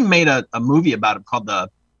 They actually made a movie about him called The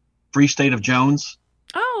Free State of Jones.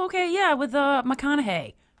 Oh, okay, yeah, with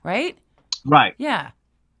McConaughey, right? Right. Yeah.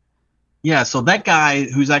 Yeah, so that guy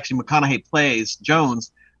who's actually McConaughey plays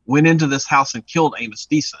Jones went into this house and killed Amos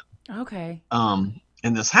Deason. Okay.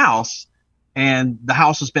 In this house, and the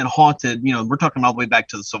house has been haunted. We're talking all the way back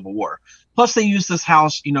to the Civil War. Plus, they used this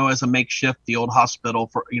house, as a makeshift, the old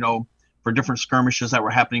hospital for different skirmishes that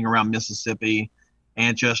were happening around Mississippi,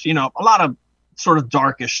 and just a lot of sort of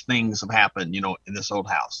darkish things have happened, in this old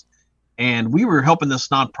house. And we were helping this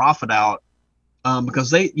nonprofit out because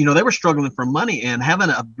they were struggling for money, and having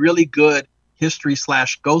a really good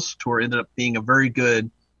history/ghost tour ended up being a very good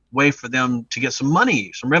way for them to get some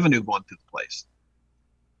money, some revenue going through the place.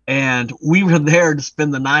 And we were there to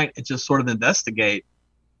spend the night and just sort of investigate.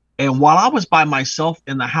 And while I was by myself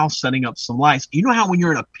in the house setting up some lights, you know how when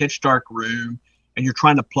you're in a pitch dark room and you're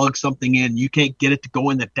trying to plug something in, you can't get it to go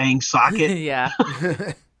in the dang socket? Yeah.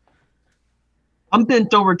 I'm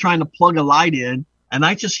bent over trying to plug a light in, and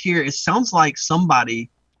I just hear, it sounds like somebody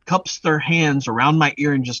cups their hands around my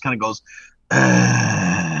ear and just kind of goes,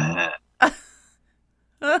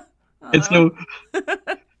 And so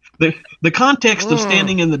the context of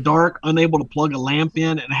standing in the dark, unable to plug a lamp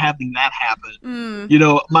in and having that happen,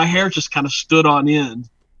 my hair just kind of stood on end.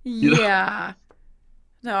 Yeah.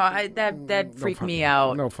 No, that freaked me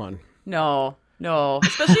out. No fun. No.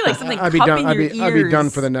 Especially like something I'd be cupping done. your ears. I'd be done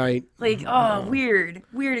for the night. Like, weird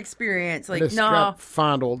experience. Like, I just no. got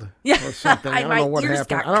fondled Yeah. or something. I don't know what ears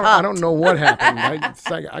happened. got I don't know what happened.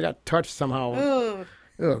 I got touched somehow. Ugh.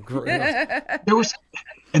 Ugh, There was,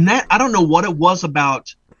 and that, I don't know what it was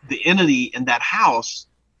about the entity in that house,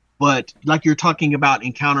 but like you're talking about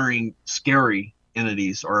encountering scary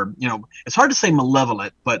entities, or, it's hard to say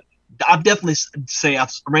malevolent, but I'd definitely say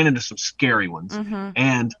I've ran into some scary ones. Mm-hmm.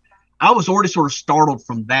 And I was already sort of startled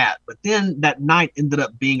from that. But then that night ended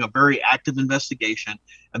up being a very active investigation.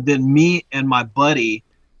 And then me and my buddy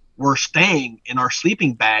were staying in our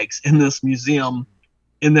sleeping bags in this museum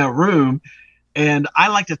in that room. And I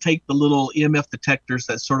like to take the little EMF detectors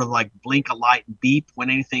that sort of like blink a light and beep when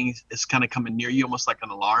anything is kind of coming near you, almost like an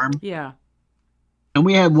alarm. Yeah. And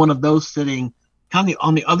we had one of those sitting kind of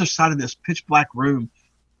on the other side of this pitch black room.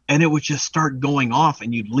 And it would just start going off,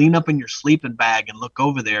 and you'd lean up in your sleeping bag and look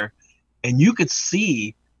over there, and you could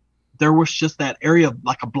see there was just that area of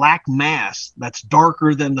like a black mass that's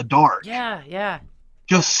darker than the dark. Yeah.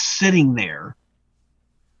 Just sitting there,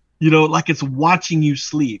 like it's watching you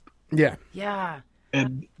sleep. Yeah.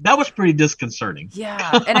 And that was pretty disconcerting.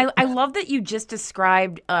 Yeah. And I love that you just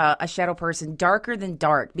described a shadow person darker than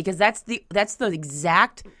dark, because that's the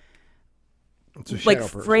exact like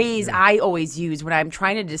phrase I always use when I'm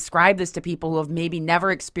trying to describe this to people who have maybe never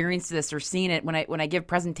experienced this or seen it when I give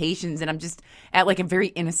presentations, and I'm just at like a very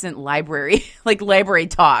innocent library, like library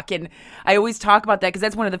talk. And I always talk about that because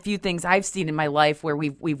that's one of the few things I've seen in my life where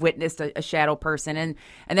we've witnessed a shadow person. And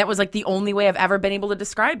that was like the only way I've ever been able to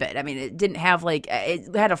describe it. I mean, it didn't have like,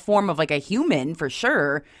 it had a form of like a human for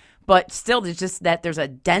sure, but still there's just that there's a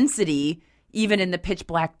density even in the pitch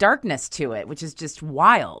black darkness to it, which is just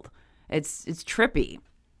wild. It's trippy.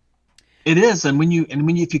 It is, and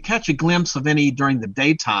if you catch a glimpse of any during the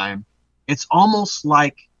daytime, it's almost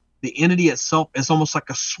like the entity itself is almost like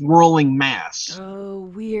a swirling mass.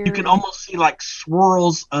 Oh, weird. You can almost see like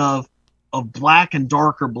swirls of black and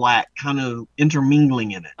darker black kind of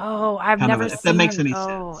intermingling in it. Oh, I've never seen. If that makes any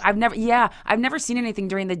sense. I've never seen anything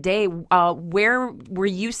during the day. Where were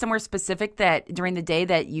you somewhere specific that during the day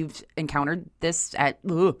that you've encountered this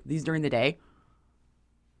these during the day?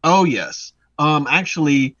 Oh, yes.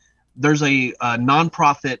 Actually, there's a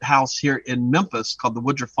nonprofit house here in Memphis called the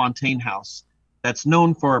Woodruff Fontaine House that's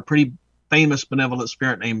known for a pretty famous benevolent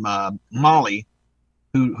spirit named Molly,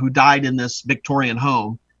 who died in this Victorian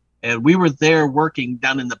home. And we were there working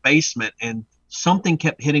down in the basement, and something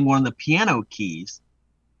kept hitting one of the piano keys.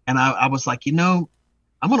 And I was like, I'm going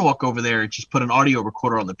to walk over there and just put an audio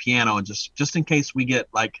recorder on the piano, and just in case we get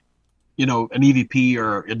like, an EVP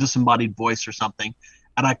or a disembodied voice or something.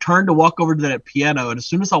 And I turned to walk over to that piano, and as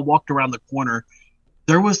soon as I walked around the corner,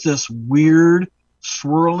 there was this weird,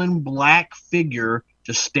 swirling black figure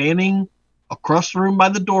just standing across the room by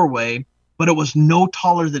the doorway, but it was no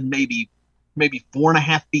taller than maybe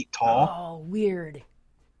 4.5 feet tall. Oh, weird.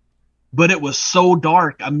 But it was so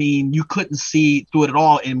dark. I mean, you couldn't see through it at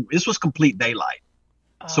all, and this was complete daylight.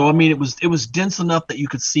 So I mean, it was dense enough that you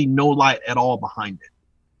could see no light at all behind it.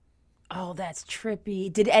 Oh, that's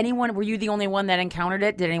trippy. Were you the only one that encountered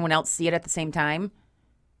it? Did anyone else see it at the same time?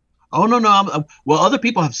 Oh, no. Well, other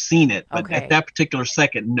people have seen it, but at that particular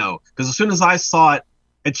second, no. Because as soon as I saw it,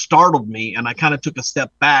 it startled me, and I kind of took a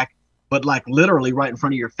step back, but like literally right in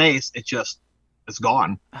front of your face, it's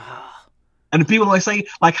gone. And the people always say,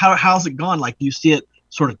 like, how's it gone? Like, do you see it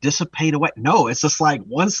sort of dissipate away? No, it's just like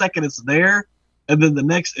 1 second it's there, and then the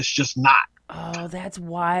next it's just not. Oh, that's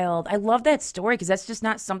wild. I love that story because that's just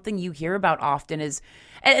not something you hear about often.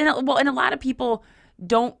 And a lot of people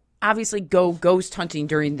don't obviously go ghost hunting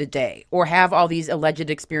during the day or have all these alleged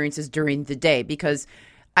experiences during the day, because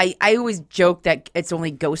I always joke that it's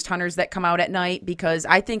only ghost hunters that come out at night, because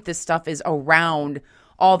I think this stuff is around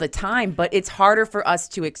all the time, but it's harder for us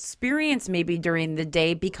to experience maybe during the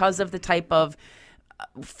day because of the type of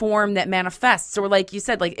form that manifests. Or like you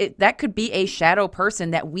said, that could be a shadow person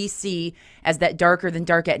that we see as that darker than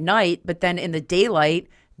dark at night, but then in the daylight,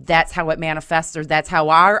 that's how it manifests, or that's how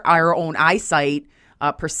our own eyesight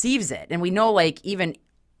perceives it. And we know like even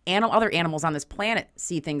other animals on this planet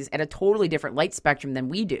see things at a totally different light spectrum than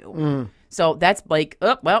we do. So that's like,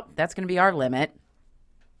 that's going to be our limit.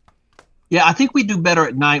 Yeah, I think we do better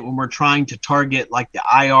at night when we're trying to target like the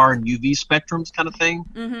IR and UV spectrums kind of thing.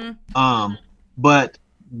 Mm-hmm. But,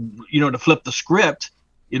 to flip the script,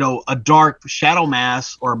 a dark shadow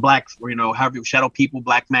mass or a black, however shadow people,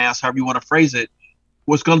 black mass, however you want to phrase it,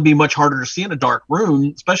 was going to be much harder to see in a dark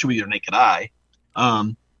room, especially with your naked eye.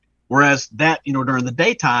 Whereas that, during the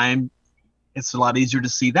daytime, it's a lot easier to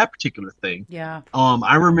see that particular thing. Yeah.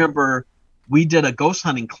 I remember we did a ghost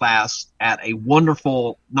hunting class at a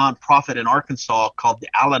wonderful nonprofit in Arkansas called the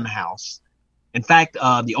Allen House. In fact,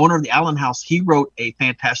 the owner of the Allen House, he wrote a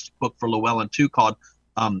fantastic book for Llewellyn too called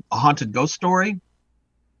A Haunted Ghost Story,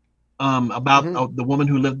 about the woman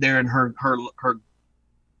who lived there and her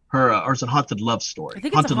or is it Haunted Love Story? I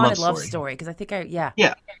think it's a Haunted Love Story because I think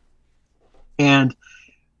Yeah. And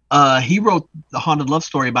he wrote the Haunted Love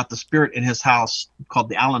Story about the spirit in his house called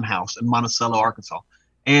the Allen House in Monticello, Arkansas.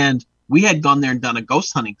 And we had gone there and done a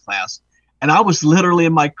ghost hunting class. And I was literally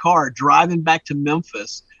in my car driving back to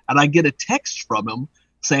Memphis, and I get a text from him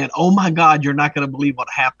saying, "Oh my God, you're not going to believe what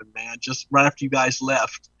happened, man, just right after you guys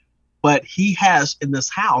left." But he has in this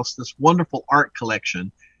house this wonderful art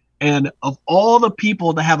collection. And of all the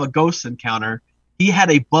people to have a ghost encounter, he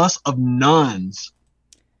had a bus of nuns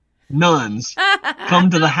come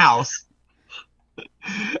to the house.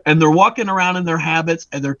 And they're walking around in their habits,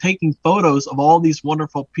 and they're taking photos of all these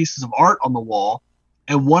wonderful pieces of art on the wall.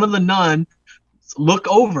 And one of the nuns look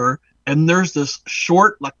over, and there's this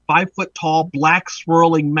short, like 5 foot tall, black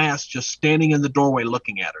swirling mass just standing in the doorway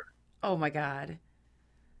looking at her. Oh my God.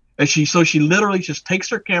 And she literally just takes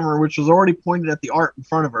her camera, which was already pointed at the art in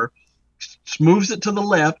front of her, moves it to the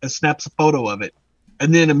left and snaps a photo of it.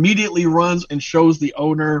 And then immediately runs and shows the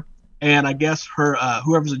owner and I guess her,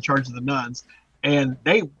 whoever's in charge of the nuns, and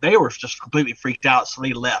they were just completely freaked out, so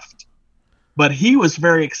they left. But he was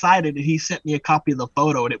very excited, and he sent me a copy of the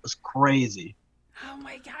photo, and it was crazy. Oh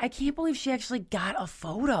my God, I can't believe she actually got a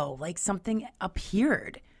photo, like something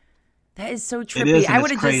appeared. That is so trippy. It is, and I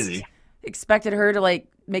would it's have crazy. just expected her to like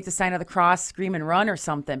make the sign of the cross, scream and run or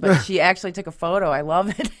something, but she actually took a photo. I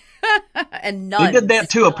love it. And none. He did that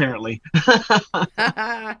too, apparently.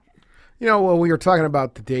 Well, we were talking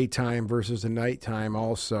about the daytime versus the nighttime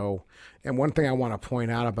also. And one thing I want to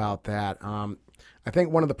point out about that, I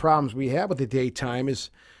think one of the problems we have with the daytime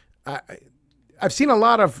is I've seen a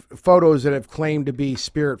lot of photos that have claimed to be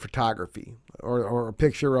spirit photography or a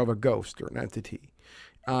picture of a ghost or an entity.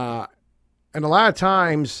 And a lot of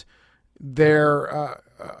times they're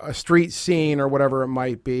a street scene or whatever it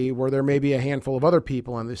might be where there may be a handful of other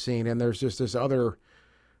people on the scene and there's just this other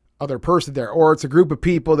person there, or it's a group of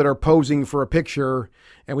people that are posing for a picture,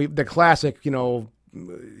 and the classic,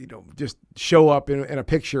 just show up in a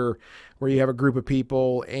picture where you have a group of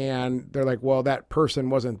people and they're like, well, that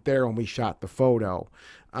person wasn't there when we shot the photo.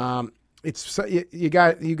 You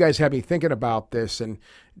guys have me thinking about this, and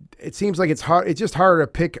it seems like it's hard. It's just harder to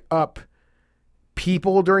pick up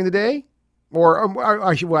people during the day. Or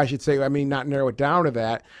I should say, I mean, not narrow it down to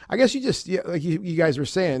that. I guess like you guys were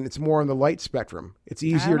saying, it's more on the light spectrum. It's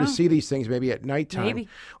easier to see these things maybe at nighttime. Maybe.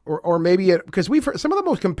 Or maybe because we've heard some of the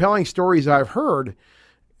most compelling stories I've heard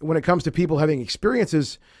when it comes to people having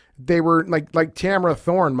experiences. They were like Tamara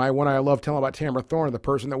Thorne, my one I love telling about Tamara Thorne, the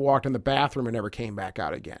person that walked in the bathroom and never came back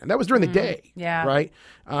out again. And that was during the day. Yeah. Right.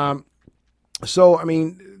 So, I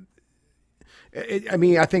mean,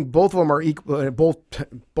 I think both of them are equal.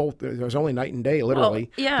 Both. There's only night and day, literally.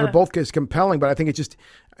 Well, yeah. They're both as compelling, but I think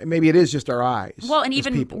maybe it is just our eyes. Well, and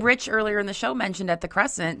even Rich earlier in the show mentioned at the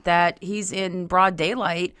Crescent that he's in broad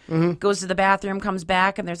daylight, goes to the bathroom, comes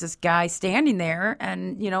back, and there's this guy standing there,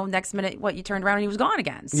 and next minute, you turned around and he was gone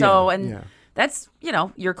again. So, that's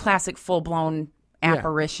your classic full blown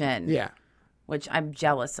apparition. Yeah. Which I'm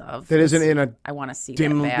jealous of. That isn't in a I want to see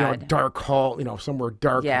dim, that bad. dark hall, somewhere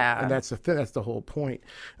dark. Yeah. And that's the whole point.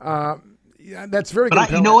 That's very.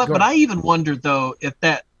 But you know what? But I even wonder though if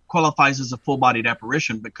that qualifies as a full-bodied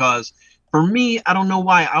apparition, because for me, I don't know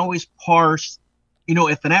why I always parse.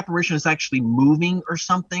 If an apparition is actually moving or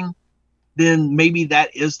something, then maybe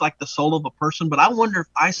that is like the soul of a person. But I wonder if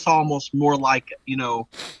I saw almost more like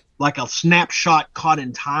like a snapshot caught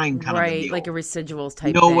in time kind of a deal. Like a residuals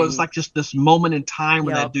type thing. It was like just this moment in time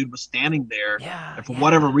where that dude was standing there. Yeah, and for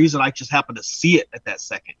whatever reason, I just happened to see it at that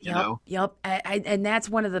second, you know? Yep. And that's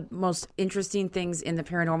one of the most interesting things in the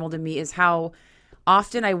paranormal to me is how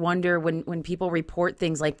often I wonder when people report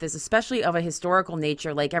things like this, especially of a historical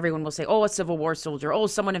nature, like everyone will say, oh, a Civil War soldier, oh,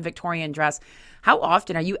 someone in Victorian dress. How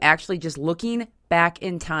often are you actually just looking back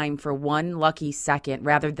in time for one lucky second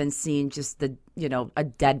rather than seeing just a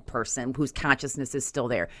dead person whose consciousness is still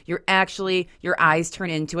there? Your eyes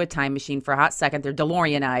turn into a time machine for a hot second. They're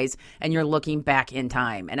DeLorean eyes, and you're looking back in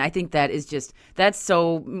time. And I think that's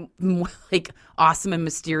so like awesome and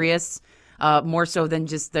mysterious. More so than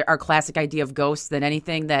just our classic idea of ghosts than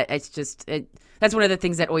anything. That's one of the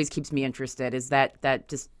things that always keeps me interested is that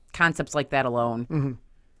just concepts like that alone. Mm-hmm.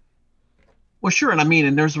 Well, sure.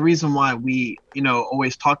 And there's a reason why we,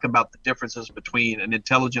 always talk about the differences between an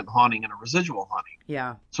intelligent haunting and a residual haunting.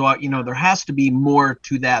 Yeah. So, there has to be more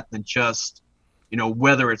to that than just,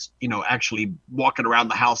 whether it's, actually walking around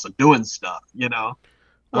the house and doing stuff,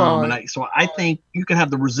 Well, I think you can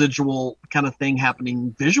have the residual kind of thing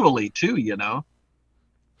happening visually too, Yeah,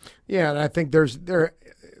 and I think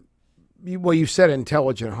you said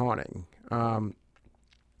intelligent haunting.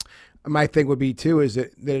 My thing would be too is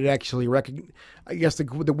that it actually I guess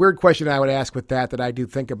the weird question I would ask with that I do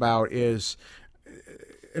think about is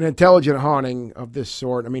an intelligent haunting of this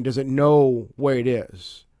sort. I mean, does it know where it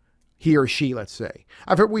is? He or she, let's say.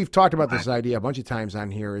 We've talked about this idea a bunch of times on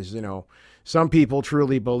here. Is some people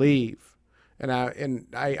truly believe, and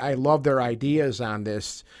I love their ideas on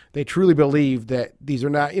this. They truly believe that these are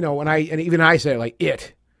not, and even I say like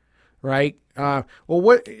it, right? So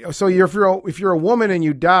if you're a woman and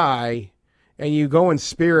you die and you go in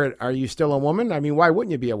spirit, are you still a woman? I mean, why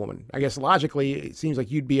wouldn't you be a woman? I guess logically it seems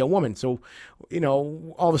like you'd be a woman. So,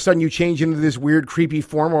 all of a sudden you change into this weird, creepy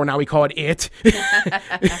form, or now we call it it.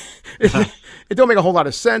 It don't make a whole lot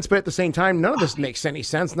of sense, but at the same time, none of this makes any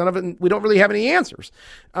sense. None of it, we don't really have any answers.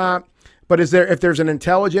 But if there's an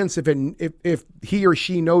intelligence, if he or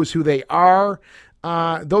she knows who they are,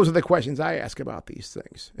 those are the questions I ask about these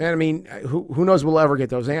things. And I mean, who knows we'll ever get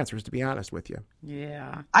those answers, to be honest with you.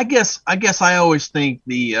 Yeah. I guess I always think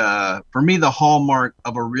for me, the hallmark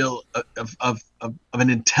of a real, of an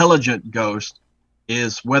intelligent ghost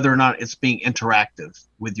is whether or not it's being interactive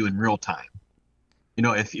with you in real time. You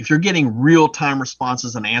know, if you're getting real time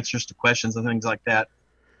responses and answers to questions and things like that,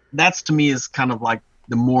 that's to me is kind of like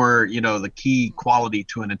the more, you know, the key quality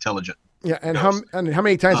to an intelligent. Yeah, and how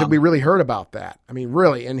many times have we really heard about that? I mean,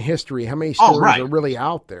 really, in history, how many stories are really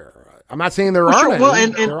out there? I'm not saying there aren't any.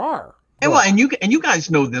 Well, there are. And well, and you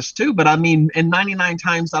guys know this too, but I mean, and 99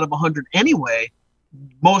 times out of 100 anyway,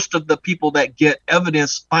 most of the people that get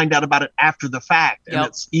evidence find out about it after the fact, and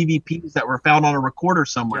it's EVPs that were found on a recorder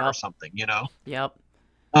somewhere or something, you know. Yep.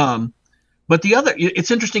 But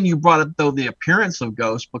it's interesting you brought up though the appearance of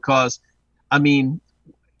ghosts, because I mean,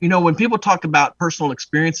 you know, when people talk about personal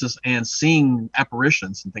experiences and seeing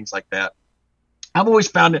apparitions and things like that, I've always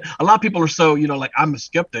found it. A lot of people are so, you know, like I'm a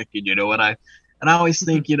skeptic, you know, and I always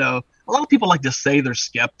think, you know, a lot of people like to say they're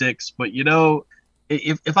skeptics, but you know,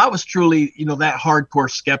 if I was truly, you know, that hardcore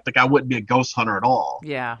skeptic, I wouldn't be a ghost hunter at all.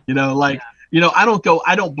 Yeah. You know, like, you know, I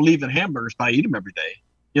don't believe in hamburgers, but I eat them every day.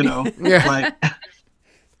 You know, like,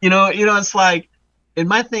 you know, it's like, and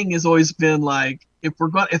my thing has always been like, if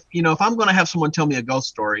I'm going to have someone tell me a ghost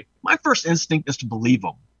story, my first instinct is to believe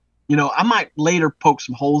them. You know, I might later poke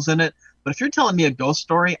some holes in it, but if you're telling me a ghost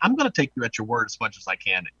story, I'm going to take you at your word as much as I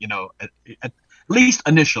can, you know, at least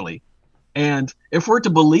initially. And if we're to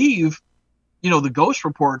believe, you know, the ghost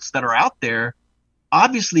reports that are out there,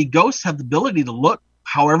 obviously ghosts have the ability to look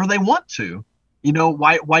however they want to. You know,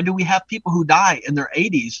 why do we have people who die in their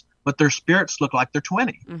 80s, but their spirits look like they're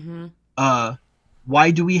 20? Mm-hmm.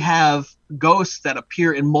 Why do we have ghosts that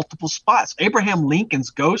appear in multiple spots? Abraham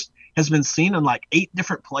Lincoln's ghost has been seen in like 8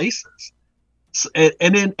 different places,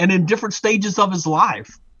 and in different stages of his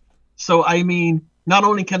life. So, I mean, not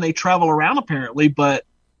only can they travel around apparently, but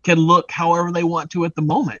can look however they want to at the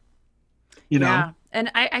moment. You know? Yeah.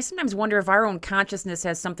 And I sometimes wonder if our own consciousness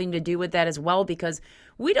has something to do with that as well, because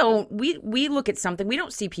we look at something, we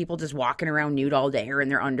don't see people just walking around nude all day or in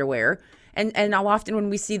their underwear. And how often when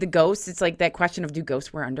we see the ghosts, it's like that question of, do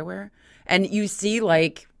ghosts wear underwear? And you see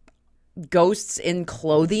like ghosts in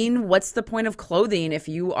clothing. What's the point of clothing if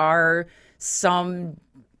you are some,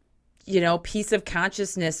 you know, piece of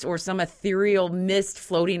consciousness or some ethereal mist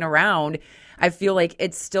floating around? I feel like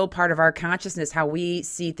it's still part of our consciousness, how we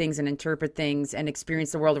see things and interpret things and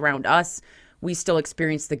experience the world around us. We still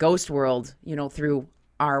experience the ghost world, you know, through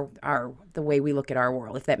the way we look at our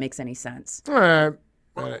world, if that makes any sense. I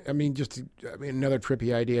mean, another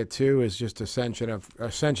trippy idea too is just ascension of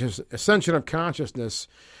consciousness.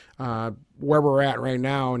 Where we're at right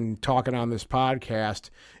now and talking on this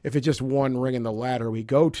podcast, if it's just one ring in the ladder we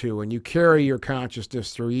go to, and you carry your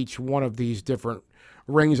consciousness through each one of these different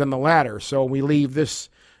rings on the ladder. So we leave this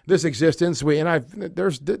existence.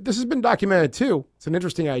 This has been documented too. It's an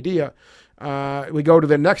interesting idea. We go to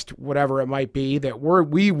the next whatever it might be that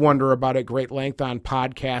we wonder about at great length on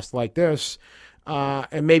podcasts like this.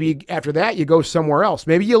 And maybe after that you go somewhere else.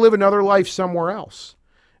 Maybe you live another life somewhere else.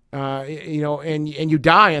 You know, and you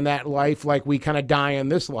die in that life like we kind of die in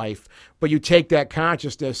this life, but you take that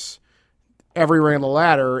consciousness every ring on the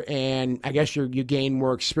ladder, and I guess you gain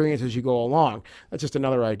more experience as you go along. That's just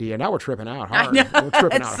another idea. Now we're tripping out hard. We're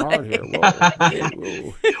tripping out hard here.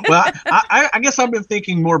 Whoa. Well, I guess I've been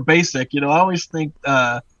thinking more basic. You know, I always think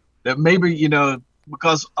that maybe, you know,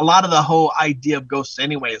 because a lot of the whole idea of ghosts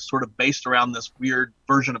anyway is sort of based around this weird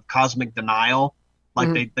version of cosmic denial.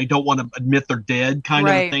 Like they don't want to admit they're dead kind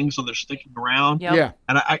of a thing, so they're sticking around. Yep. Yeah.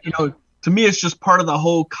 And I, you know, to me, it's just part of the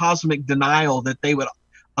whole cosmic denial that they would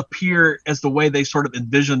appear as the way they sort of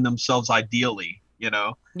envision themselves ideally, you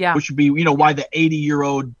know, which would be, you know, why the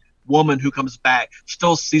 80-year-old woman who comes back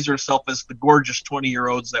still sees herself as the gorgeous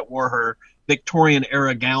 20-year-olds that wore her Victorian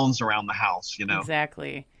era gowns around the house, you know.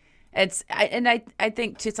 Exactly. I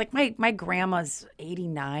think it's like my grandma's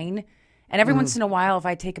 89. And every once in a while, if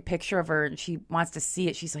I take a picture of her and she wants to see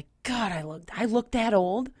it, she's like, God, I look that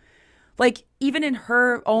old. Like, even in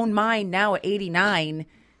her own mind now at 89,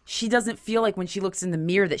 she doesn't feel like when she looks in the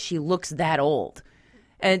mirror that she looks that old.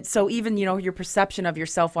 And so even, you know, your perception of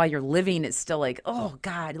yourself while you're living is still like, oh,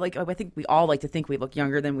 God. Like, I think we all like to think we look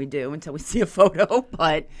younger than we do until we see a photo.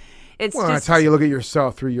 But it's that's how you look at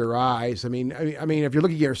yourself through your eyes. I mean, if you're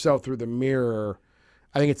looking at yourself through the mirror,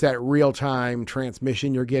 I think it's that real-time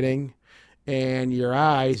transmission you're getting. And your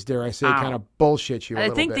eyes, dare I say, kind of bullshit you a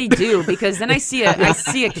little bit. I think they do, because then I see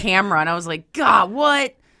a camera and I was like, God,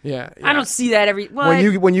 what? Yeah, I don't see that every.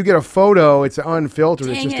 What? When you get a photo, it's unfiltered.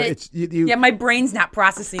 Dang it's just it. Yeah, my brain's not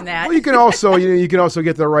processing that. Well, you can also you can also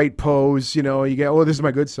get the right pose. You get this is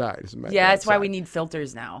my good side. That's why we need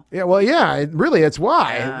filters now. Yeah, well, yeah, it's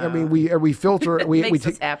why. I mean, we filter. we makes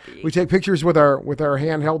take us happy. we take pictures with our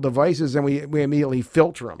handheld devices and we immediately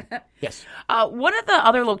filter them. Yes. One of the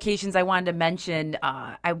other locations I wanted to mention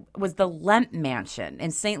was the Lemp Mansion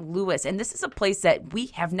in St. Louis. And this is a place that we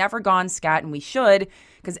have never gone, Scott, and we should,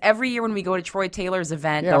 because every year when we go to Troy Taylor's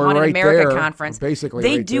event, the Haunted America Conference,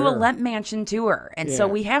 they do a Lemp Mansion tour. And so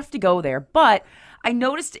we have to go there. But I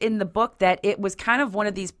noticed in the book that it was kind of one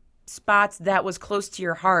of these spots that was close to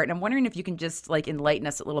your heart. And I'm wondering if you can just enlighten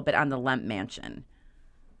us a little bit on the Lemp Mansion.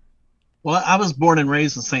 Well, I was born and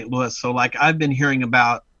raised in St. Louis. So I've been hearing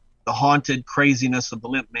about the haunted craziness of the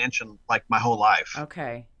Lemp Mansion my whole life.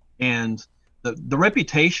 Okay. And the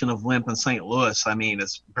reputation of Lemp in St. Louis, I mean,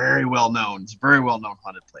 it's very well known. It's a very well known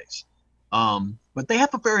haunted place. But they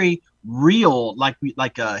have a very real,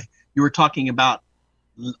 you were talking about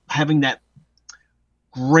having that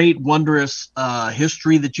great, wondrous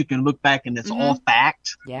history that you can look back and it's all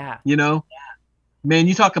fact. Yeah. Man,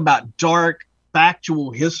 you talk about dark,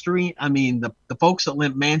 factual history. I mean, the folks at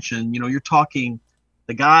Lemp Mansion, you're talking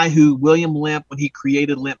the guy who, William Lemp, when he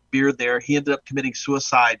created Lemp Beer there, he ended up committing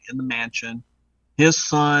suicide in the mansion. His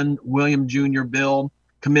son, William Jr. Bill,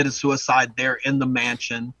 committed suicide there in the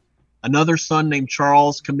mansion. Another son named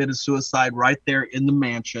Charles committed suicide right there in the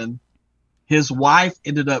mansion. His wife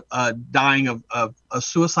ended up dying of a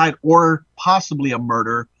suicide or possibly a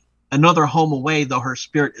murder, another home away, though her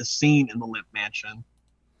spirit is seen in the Lemp Mansion.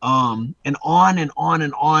 And on and on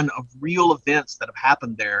and on of real events that have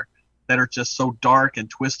happened there that are just so dark and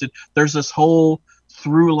twisted. There's this whole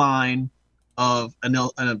through line of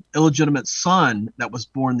an illegitimate son that was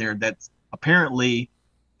born there that apparently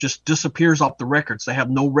just disappears off the records. They have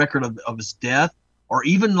no record of his death or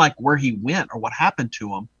even where he went or what happened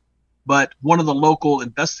to him. But one of the local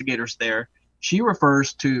investigators there, she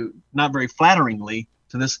refers to, not very flatteringly,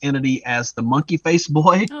 to this entity as the monkey face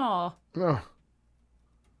boy. Oh.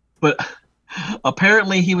 But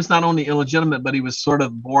apparently he was not only illegitimate, but he was sort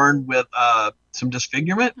of born with some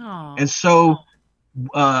disfigurement. Oh. And so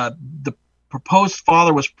the proposed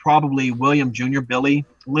father was probably William Jr. Billy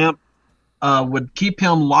Lemp, would keep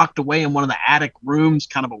him locked away in one of the attic rooms,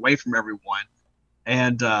 kind of away from everyone.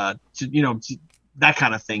 And, that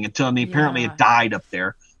kind of thing until apparently it died up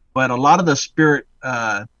there. But a lot of the spirit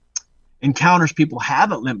encounters people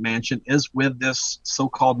have at Lemp Mansion is with this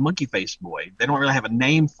so-called monkey face boy. They don't really have a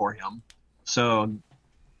name for him. So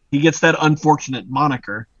he gets that unfortunate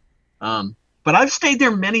moniker. But I've stayed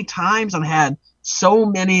there many times and had so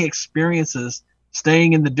many experiences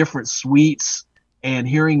staying in the different suites and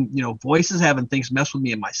hearing, voices, having things mess with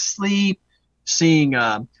me in my sleep, seeing,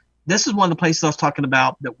 this is one of the places I was talking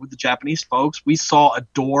about that with the Japanese folks. We saw a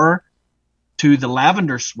door to the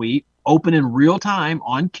Lavender Suite open in real time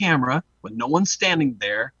on camera with no one standing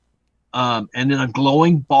there. And then a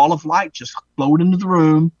glowing ball of light just float into the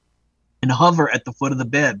room and hover at the foot of the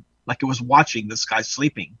bed like it was watching this guy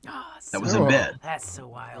sleeping that was in bed. That's so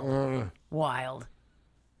wild. Wild.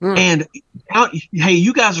 And hey,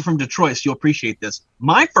 you guys are from Detroit, so you'll appreciate this.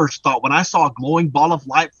 My first thought when I saw a glowing ball of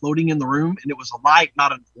light floating in the room, and it was a light,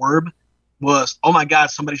 not an orb, was, oh my God,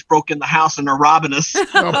 somebody's broke in the house and they're robbing us.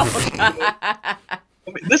 I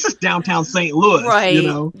mean, this is downtown St. Louis,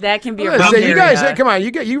 right? That can be a so you guys, come on,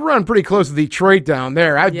 you run pretty close to Detroit down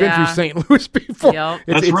there. I've been through St. Louis before. Yep.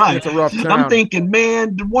 That's right. It's a rough town. I'm thinking,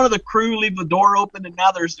 man, did one of the crew leave the door open, and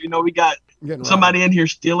now there's, we got somebody in here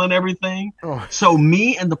stealing everything. Oh. So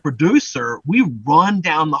me and the producer, we run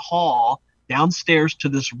down the hall downstairs to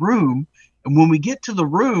this room, and when we get to the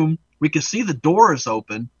room, we can see the door is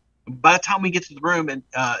open. By the time we get to the room, and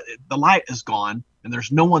the light is gone, and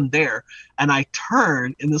there's no one there. And I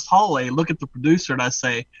turn in this hallway, look at the producer, and I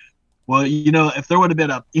say, well, if there would have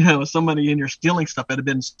been somebody in here stealing stuff, it'd have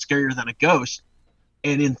been scarier than a ghost.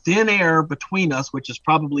 And in thin air between us, which is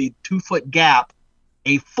probably 2-foot gap,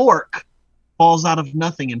 a fork falls out of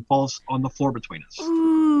nothing and falls on the floor between us.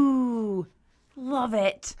 Ooh, love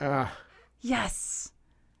it. Yes.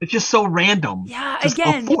 It's just so random. Yeah, just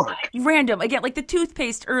again, a fork. Random. Again, like the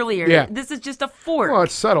toothpaste earlier. Yeah. This is just a fork. Well,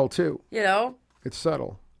 it's subtle, too. It's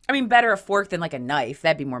subtle. I mean, better a fork than like a knife.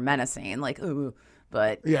 That'd be more menacing. Ooh,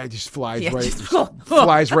 but yeah, it just flies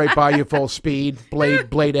flies right by you full speed,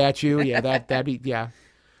 blade at you. Yeah, that'd be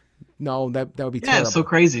No, that would be terrible. It's so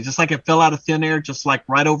crazy. Just like it fell out of thin air, just like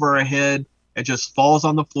right over our head. It just falls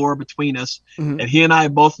on the floor between us. Mm-hmm. And he and I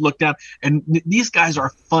both looked down. And these guys are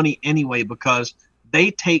funny anyway because they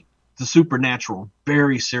take the supernatural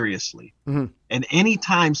very seriously. Mm-hmm. And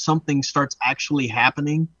anytime something starts actually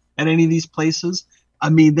happening at any of these places, I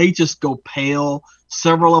mean, they just go pale.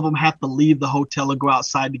 Several of them have to leave the hotel and go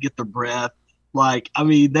outside to get their breath. Like, I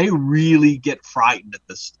mean, they really get frightened at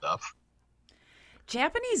this stuff.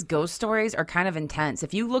 Japanese ghost stories are kind of intense.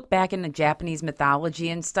 If you look back into Japanese mythology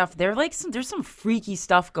and stuff, there's some freaky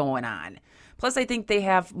stuff going on. Plus, I think they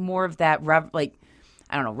have more of that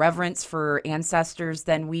reverence for ancestors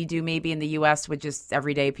than we do maybe in the U.S. with just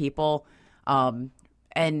everyday people.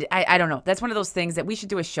 And I don't know. That's one of those things that we should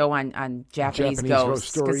do a show on Japanese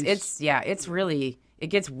ghosts, because it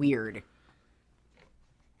gets weird.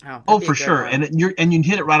 Oh, for sure. And you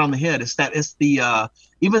hit it right on the head. It's the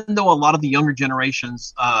even though a lot of the younger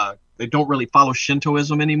generations they don't really follow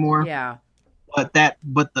Shintoism anymore. Yeah. But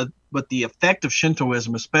the effect of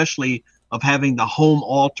Shintoism, especially of having the home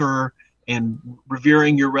altar and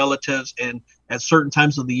revering your relatives, and at certain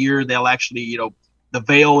times of the year they'll actually, the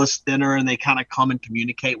veil is thinner and they kind of come and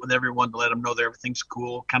communicate with everyone to let them know that everything's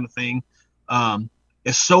cool, kind of thing.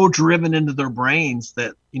 Is so driven into their brains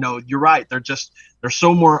that, you're right. They're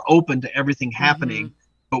so more open to everything happening. Mm-hmm.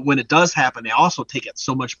 But when it does happen, they also take it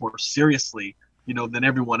so much more seriously, than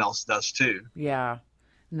everyone else does too. Yeah.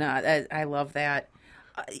 No, I love that.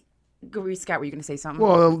 Scott, were you going to say something?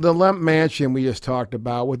 Well, the Lemp Mansion we just talked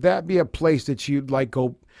about, would that be a place that you'd like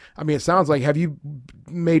go? I mean, it sounds like, have you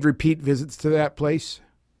made repeat visits to that place?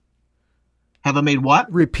 Have I made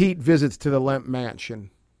what? Repeat visits to the Lemp Mansion.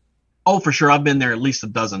 Oh, for sure. I've been there at least a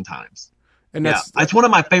dozen times. And it's one of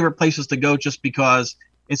my favorite places to go just because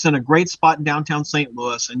it's in a great spot in downtown St.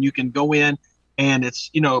 Louis, and you can go in and it's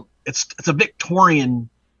a Victorian,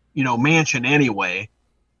 mansion anyway.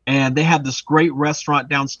 And they have this great restaurant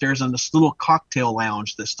downstairs and this little cocktail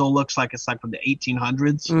lounge that still looks like it's like from the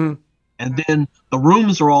 1800s. Mm. And then the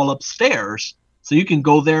rooms are all upstairs. So you can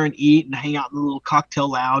go there and eat and hang out in the little cocktail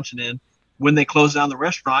lounge. And then when they close down the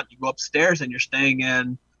restaurant, you go upstairs and you're staying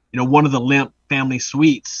in, one of the Lemp family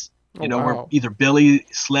suites, where either Billy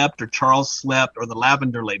slept or Charles slept, or the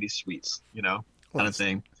Lavender Lady suites, kind of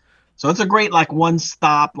thing. So it's a great, one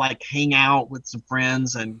stop, hang out with some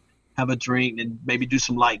friends and have a drink and maybe do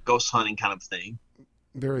some light ghost hunting kind of thing.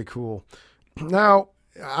 Very cool. Now,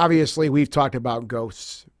 obviously we've talked about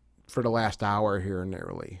ghosts for the last hour here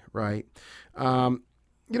nearly, right? And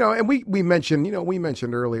we mentioned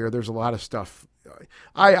earlier, there's a lot of stuff.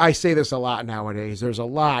 I say this a lot nowadays. There's a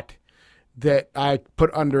lot that I put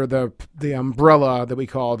under the umbrella that we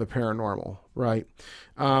call the paranormal, right?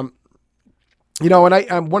 And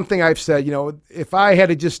one thing I've said, if I had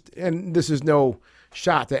to just, and this is no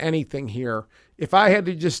shot to anything here, if I had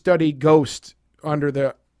to just study ghosts under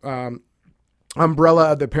the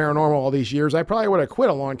umbrella of the paranormal all these years, I probably would have quit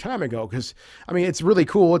a long time ago, because, it's really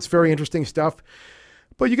cool. It's very interesting stuff,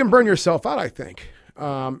 but you can burn yourself out, I think.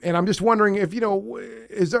 And I'm just wondering if,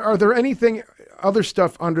 are there anything, other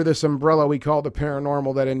stuff under this umbrella we call the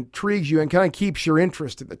paranormal that intrigues you and kind of keeps your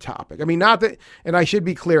interest in the topic? Not that, and I should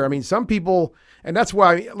be clear, some people, and that's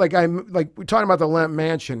why, we're talking about the Lemp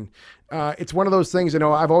Mansion. It's one of those things,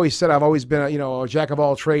 I've always said I've always been a jack of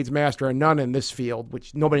all trades, master and none in this field,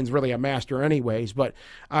 which nobody's really a master anyways. But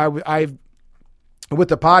I've with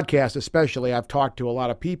the podcast especially, I've talked to a lot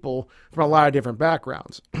of people from a lot of different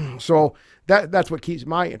backgrounds. So that's what keeps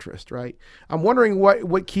my interest, right? I'm wondering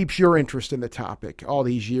what keeps your interest in the topic all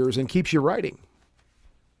these years and keeps you writing.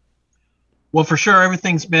 Well, for sure,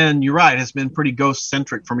 everything's been, you're right, it's been pretty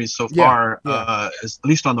ghost-centric for me so far, at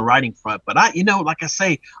least on the writing front. But I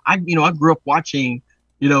grew up watching,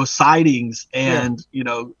 sightings and,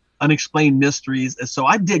 unexplained mysteries. And so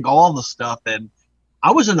I dig all the stuff. And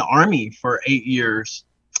I was in the Army for 8 years.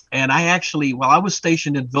 And I actually, I was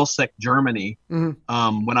stationed in Vilseck, Germany, when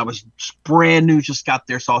I was brand new, just got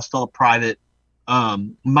there, so I was still a private.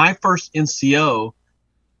 My first NCO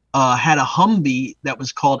had a Humvee that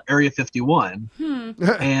was called Area 51.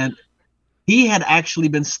 And he had actually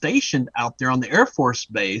been stationed out there on the Air Force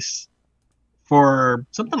Base for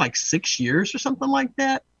something like 6 years or something like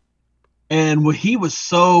that. And he was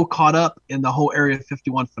so caught up in the whole Area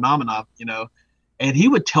 51 phenomena, and he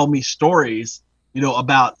would tell me stories,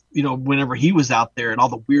 about, whenever he was out there and all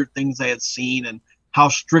the weird things they had seen and how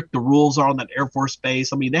strict the rules are on that Air Force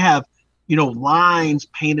Base. They have, lines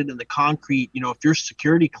painted in the concrete. If your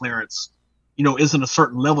security clearance, isn't a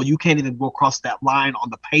certain level, you can't even go across that line on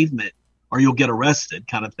the pavement or you'll get arrested,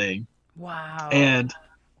 kind of thing. Wow. And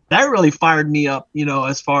that really fired me up,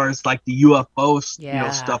 as far as the UFO,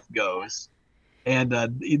 stuff goes. And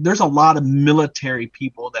there's a lot of military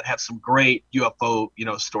people that have some great UFO,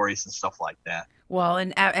 stories and stuff like that. Well,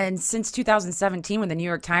 and since 2017, when the New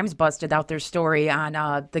York Times busted out their story on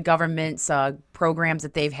the government's programs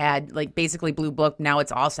that they've had, like basically Blue Book, now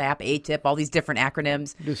it's OSAP, ATIP, all these different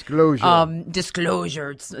acronyms.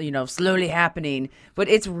 Disclosure. It's, slowly happening. But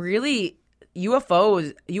it's really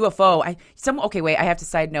UFO. Okay, wait, I have to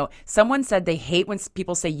side note. Someone said they hate when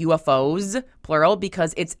people say UFOs, plural,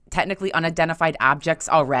 because it's technically unidentified objects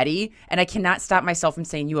already. And I cannot stop myself from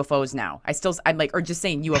saying UFOs now. I'm like, or just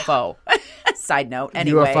saying UFO. Side note,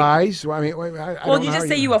 anyway. UFIs? Well, I mean, I don't you know just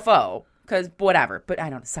say UFO, because whatever. But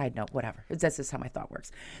I don't, side note, whatever. That's just how my thought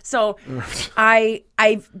works. So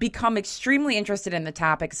I've become extremely interested in the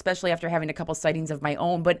topic, especially after having a couple sightings of my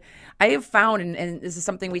own. But I have found, and this is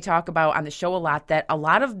something we talk about on the show a lot, that a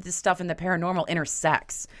lot of this stuff in the paranormal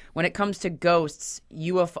intersects when it comes to ghosts,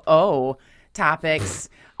 UFO topics,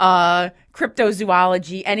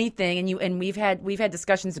 cryptozoology, anything. And we've had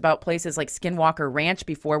discussions about places like Skinwalker Ranch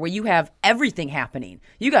before, where you have everything happening.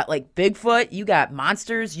 You got like Bigfoot, you got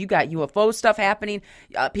monsters, you got UFO stuff happening.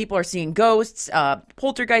 People are seeing ghosts,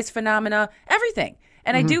 poltergeist phenomena, everything.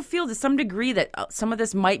 And I do feel to some degree that some of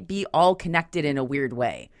this might be all connected in a weird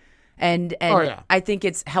way. And I think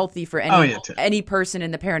it's healthy for any person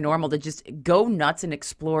in the paranormal to just go nuts and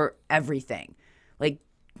explore everything. Like,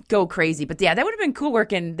 go crazy. But yeah, that would have been cool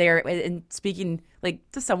working there and speaking like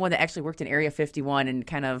to someone that actually worked in Area 51 and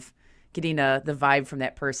kind of getting the vibe from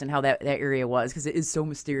that person, how that area was, because it is so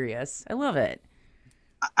mysterious. I love it.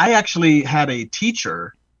 I actually had a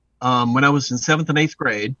teacher when I was in 7th and 8th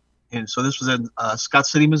grade. And so this was in Scott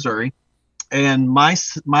City, Missouri. And my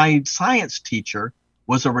science teacher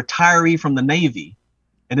was a retiree from the Navy.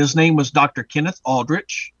 And his name was Dr. Kenneth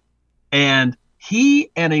Aldrich. And he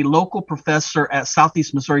and a local professor at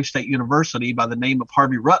Southeast Missouri State University by the name of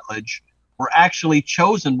Harvey Rutledge were actually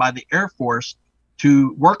chosen by the Air Force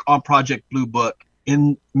to work on Project Blue Book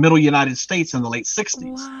in middle United States in the late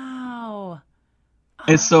 60s. Wow.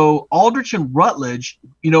 And so Aldrich and Rutledge,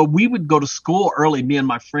 we would go to school early, me and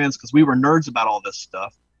my friends, because we were nerds about all this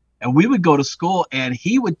stuff. And we would go to school and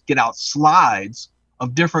he would get out slides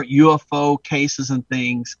of different UFO cases and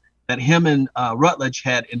things that him and Rutledge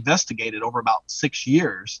had investigated over about 6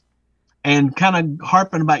 years. And kind of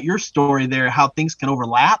harping about your story there, how things can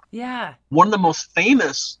overlap. Yeah. One of the most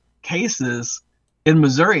famous cases in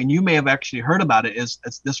Missouri, and you may have actually heard about it, is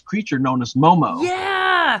this creature known as Momo.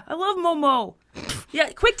 Yeah, I love Momo. Yeah,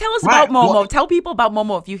 quick, tell us about Momo. Well, tell people about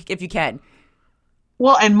Momo if you can.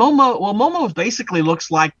 Well, and Momo basically looks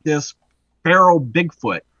like this feral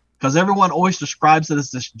Bigfoot, because everyone always describes it as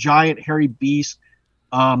this giant hairy beast.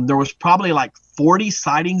 There was probably like 40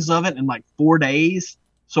 sightings of it in like 4 days.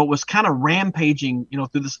 So it was kind of rampaging,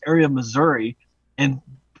 through this area of Missouri. And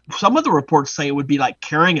some of the reports say it would be like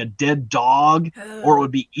carrying a dead dog or it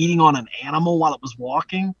would be eating on an animal while it was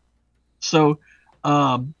walking. So,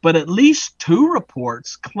 but at least 2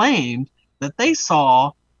 reports claimed that they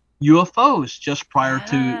saw UFOs just prior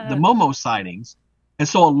to the Momo sightings. And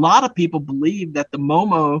so a lot of people believe that the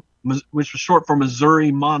Momo, which was short for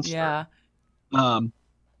Missouri Monster,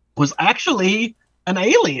 was actually an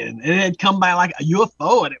alien, and it had come by like a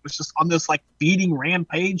UFO, and it was just on this like feeding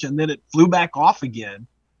rampage, and then it flew back off again.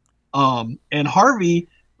 And Harvey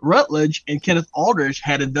Rutledge and Kenneth Aldrich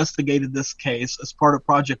had investigated this case as part of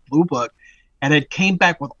Project Blue Book, and it came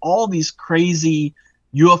back with all these crazy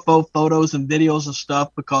UFO photos and videos and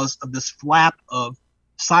stuff because of this flap of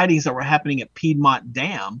sightings that were happening at Piedmont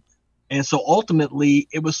Dam. And so ultimately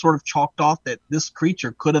it was sort of chalked off that this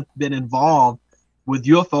creature could have been involved with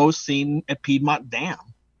UFOs seen at Piedmont Dam.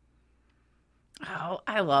 Oh,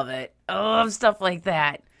 I love it. I love stuff like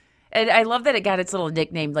that. And I love that it got its little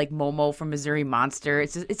nickname, like Momo from Missouri Monster.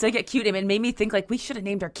 It's like a cute name. It made me think like we should have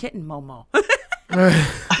named our kitten Momo.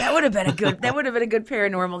 That would have been a good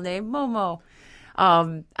paranormal name, Momo.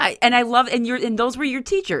 I love, and those were your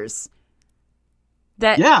teachers.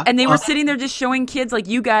 And they were sitting there just showing kids like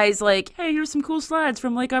you guys, like, hey, here's some cool slides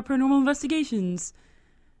from like our paranormal investigations.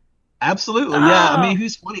 Absolutely, yeah. I mean,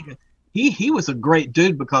 he's funny. He was a great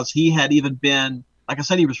dude because he had even been, like I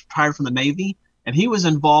said, he was retired from the Navy, and he was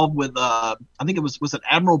involved with, I think it was it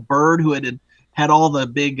Admiral Byrd who had all the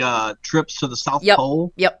big trips to the South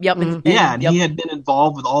Pole. Yep. Mm-hmm. And he had been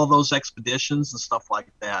involved with all those expeditions and stuff like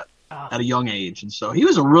that at a young age, and so he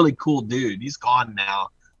was a really cool dude. He's gone now,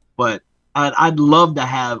 but I'd love to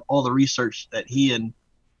have all the research that he and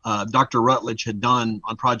Dr. Rutledge had done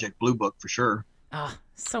on Project Blue Book for sure. Oh,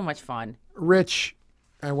 so much fun. Rich,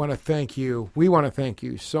 I want to thank you. We want to thank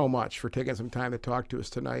you so much for taking some time to talk to us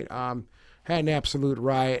tonight. Had an absolute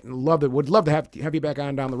riot and loved it. Would love to have you back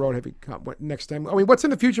on down the road. Have you come next time? I mean, what's in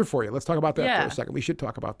the future for you? Let's talk about that for a second. We should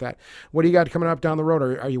talk about that. What do you got coming up down the road?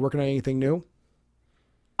 Are you working on anything new?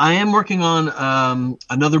 I am working on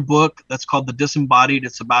another book that's called The Disembodied.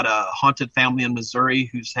 It's about a haunted family in Missouri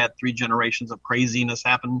who's had 3 generations of craziness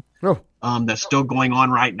happen. That's still going on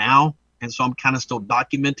right now. And so I'm kind of still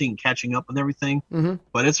documenting and catching up with everything. Mm-hmm.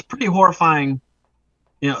 But it's a pretty horrifying,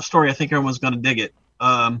 story. I think everyone's going to dig it.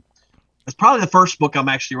 It's probably the first book I'm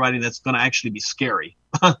actually writing that's going to actually be scary.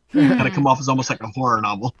 Kind of come off as almost like a horror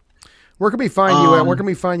novel. Where can we find you at? Where can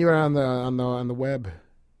we find you at on the web?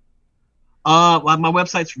 My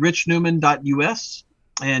website's richnewman.us,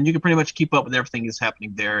 and you can pretty much keep up with everything that's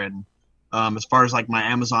happening there. And as far as like my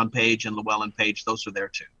Amazon page and Llewellyn page, those are there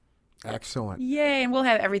too. Excellent. Yay. And we'll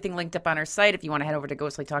have everything linked up on our site if you want to head over to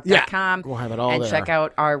ghostlytalk.com. We'll have it all and there. check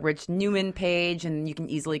out our Rich Newman page, and you can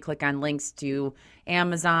easily click on links to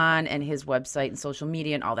Amazon and his website and social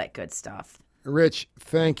media and all that good stuff. Rich,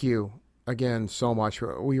 thank you again so much.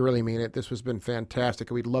 We really mean it. This has been fantastic.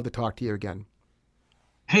 We'd love to talk to you again.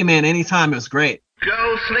 Hey, man, anytime. It was great.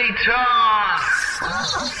 Ghostly Talk!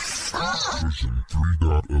 Version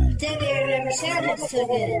 3.0. Never sounded so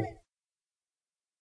good.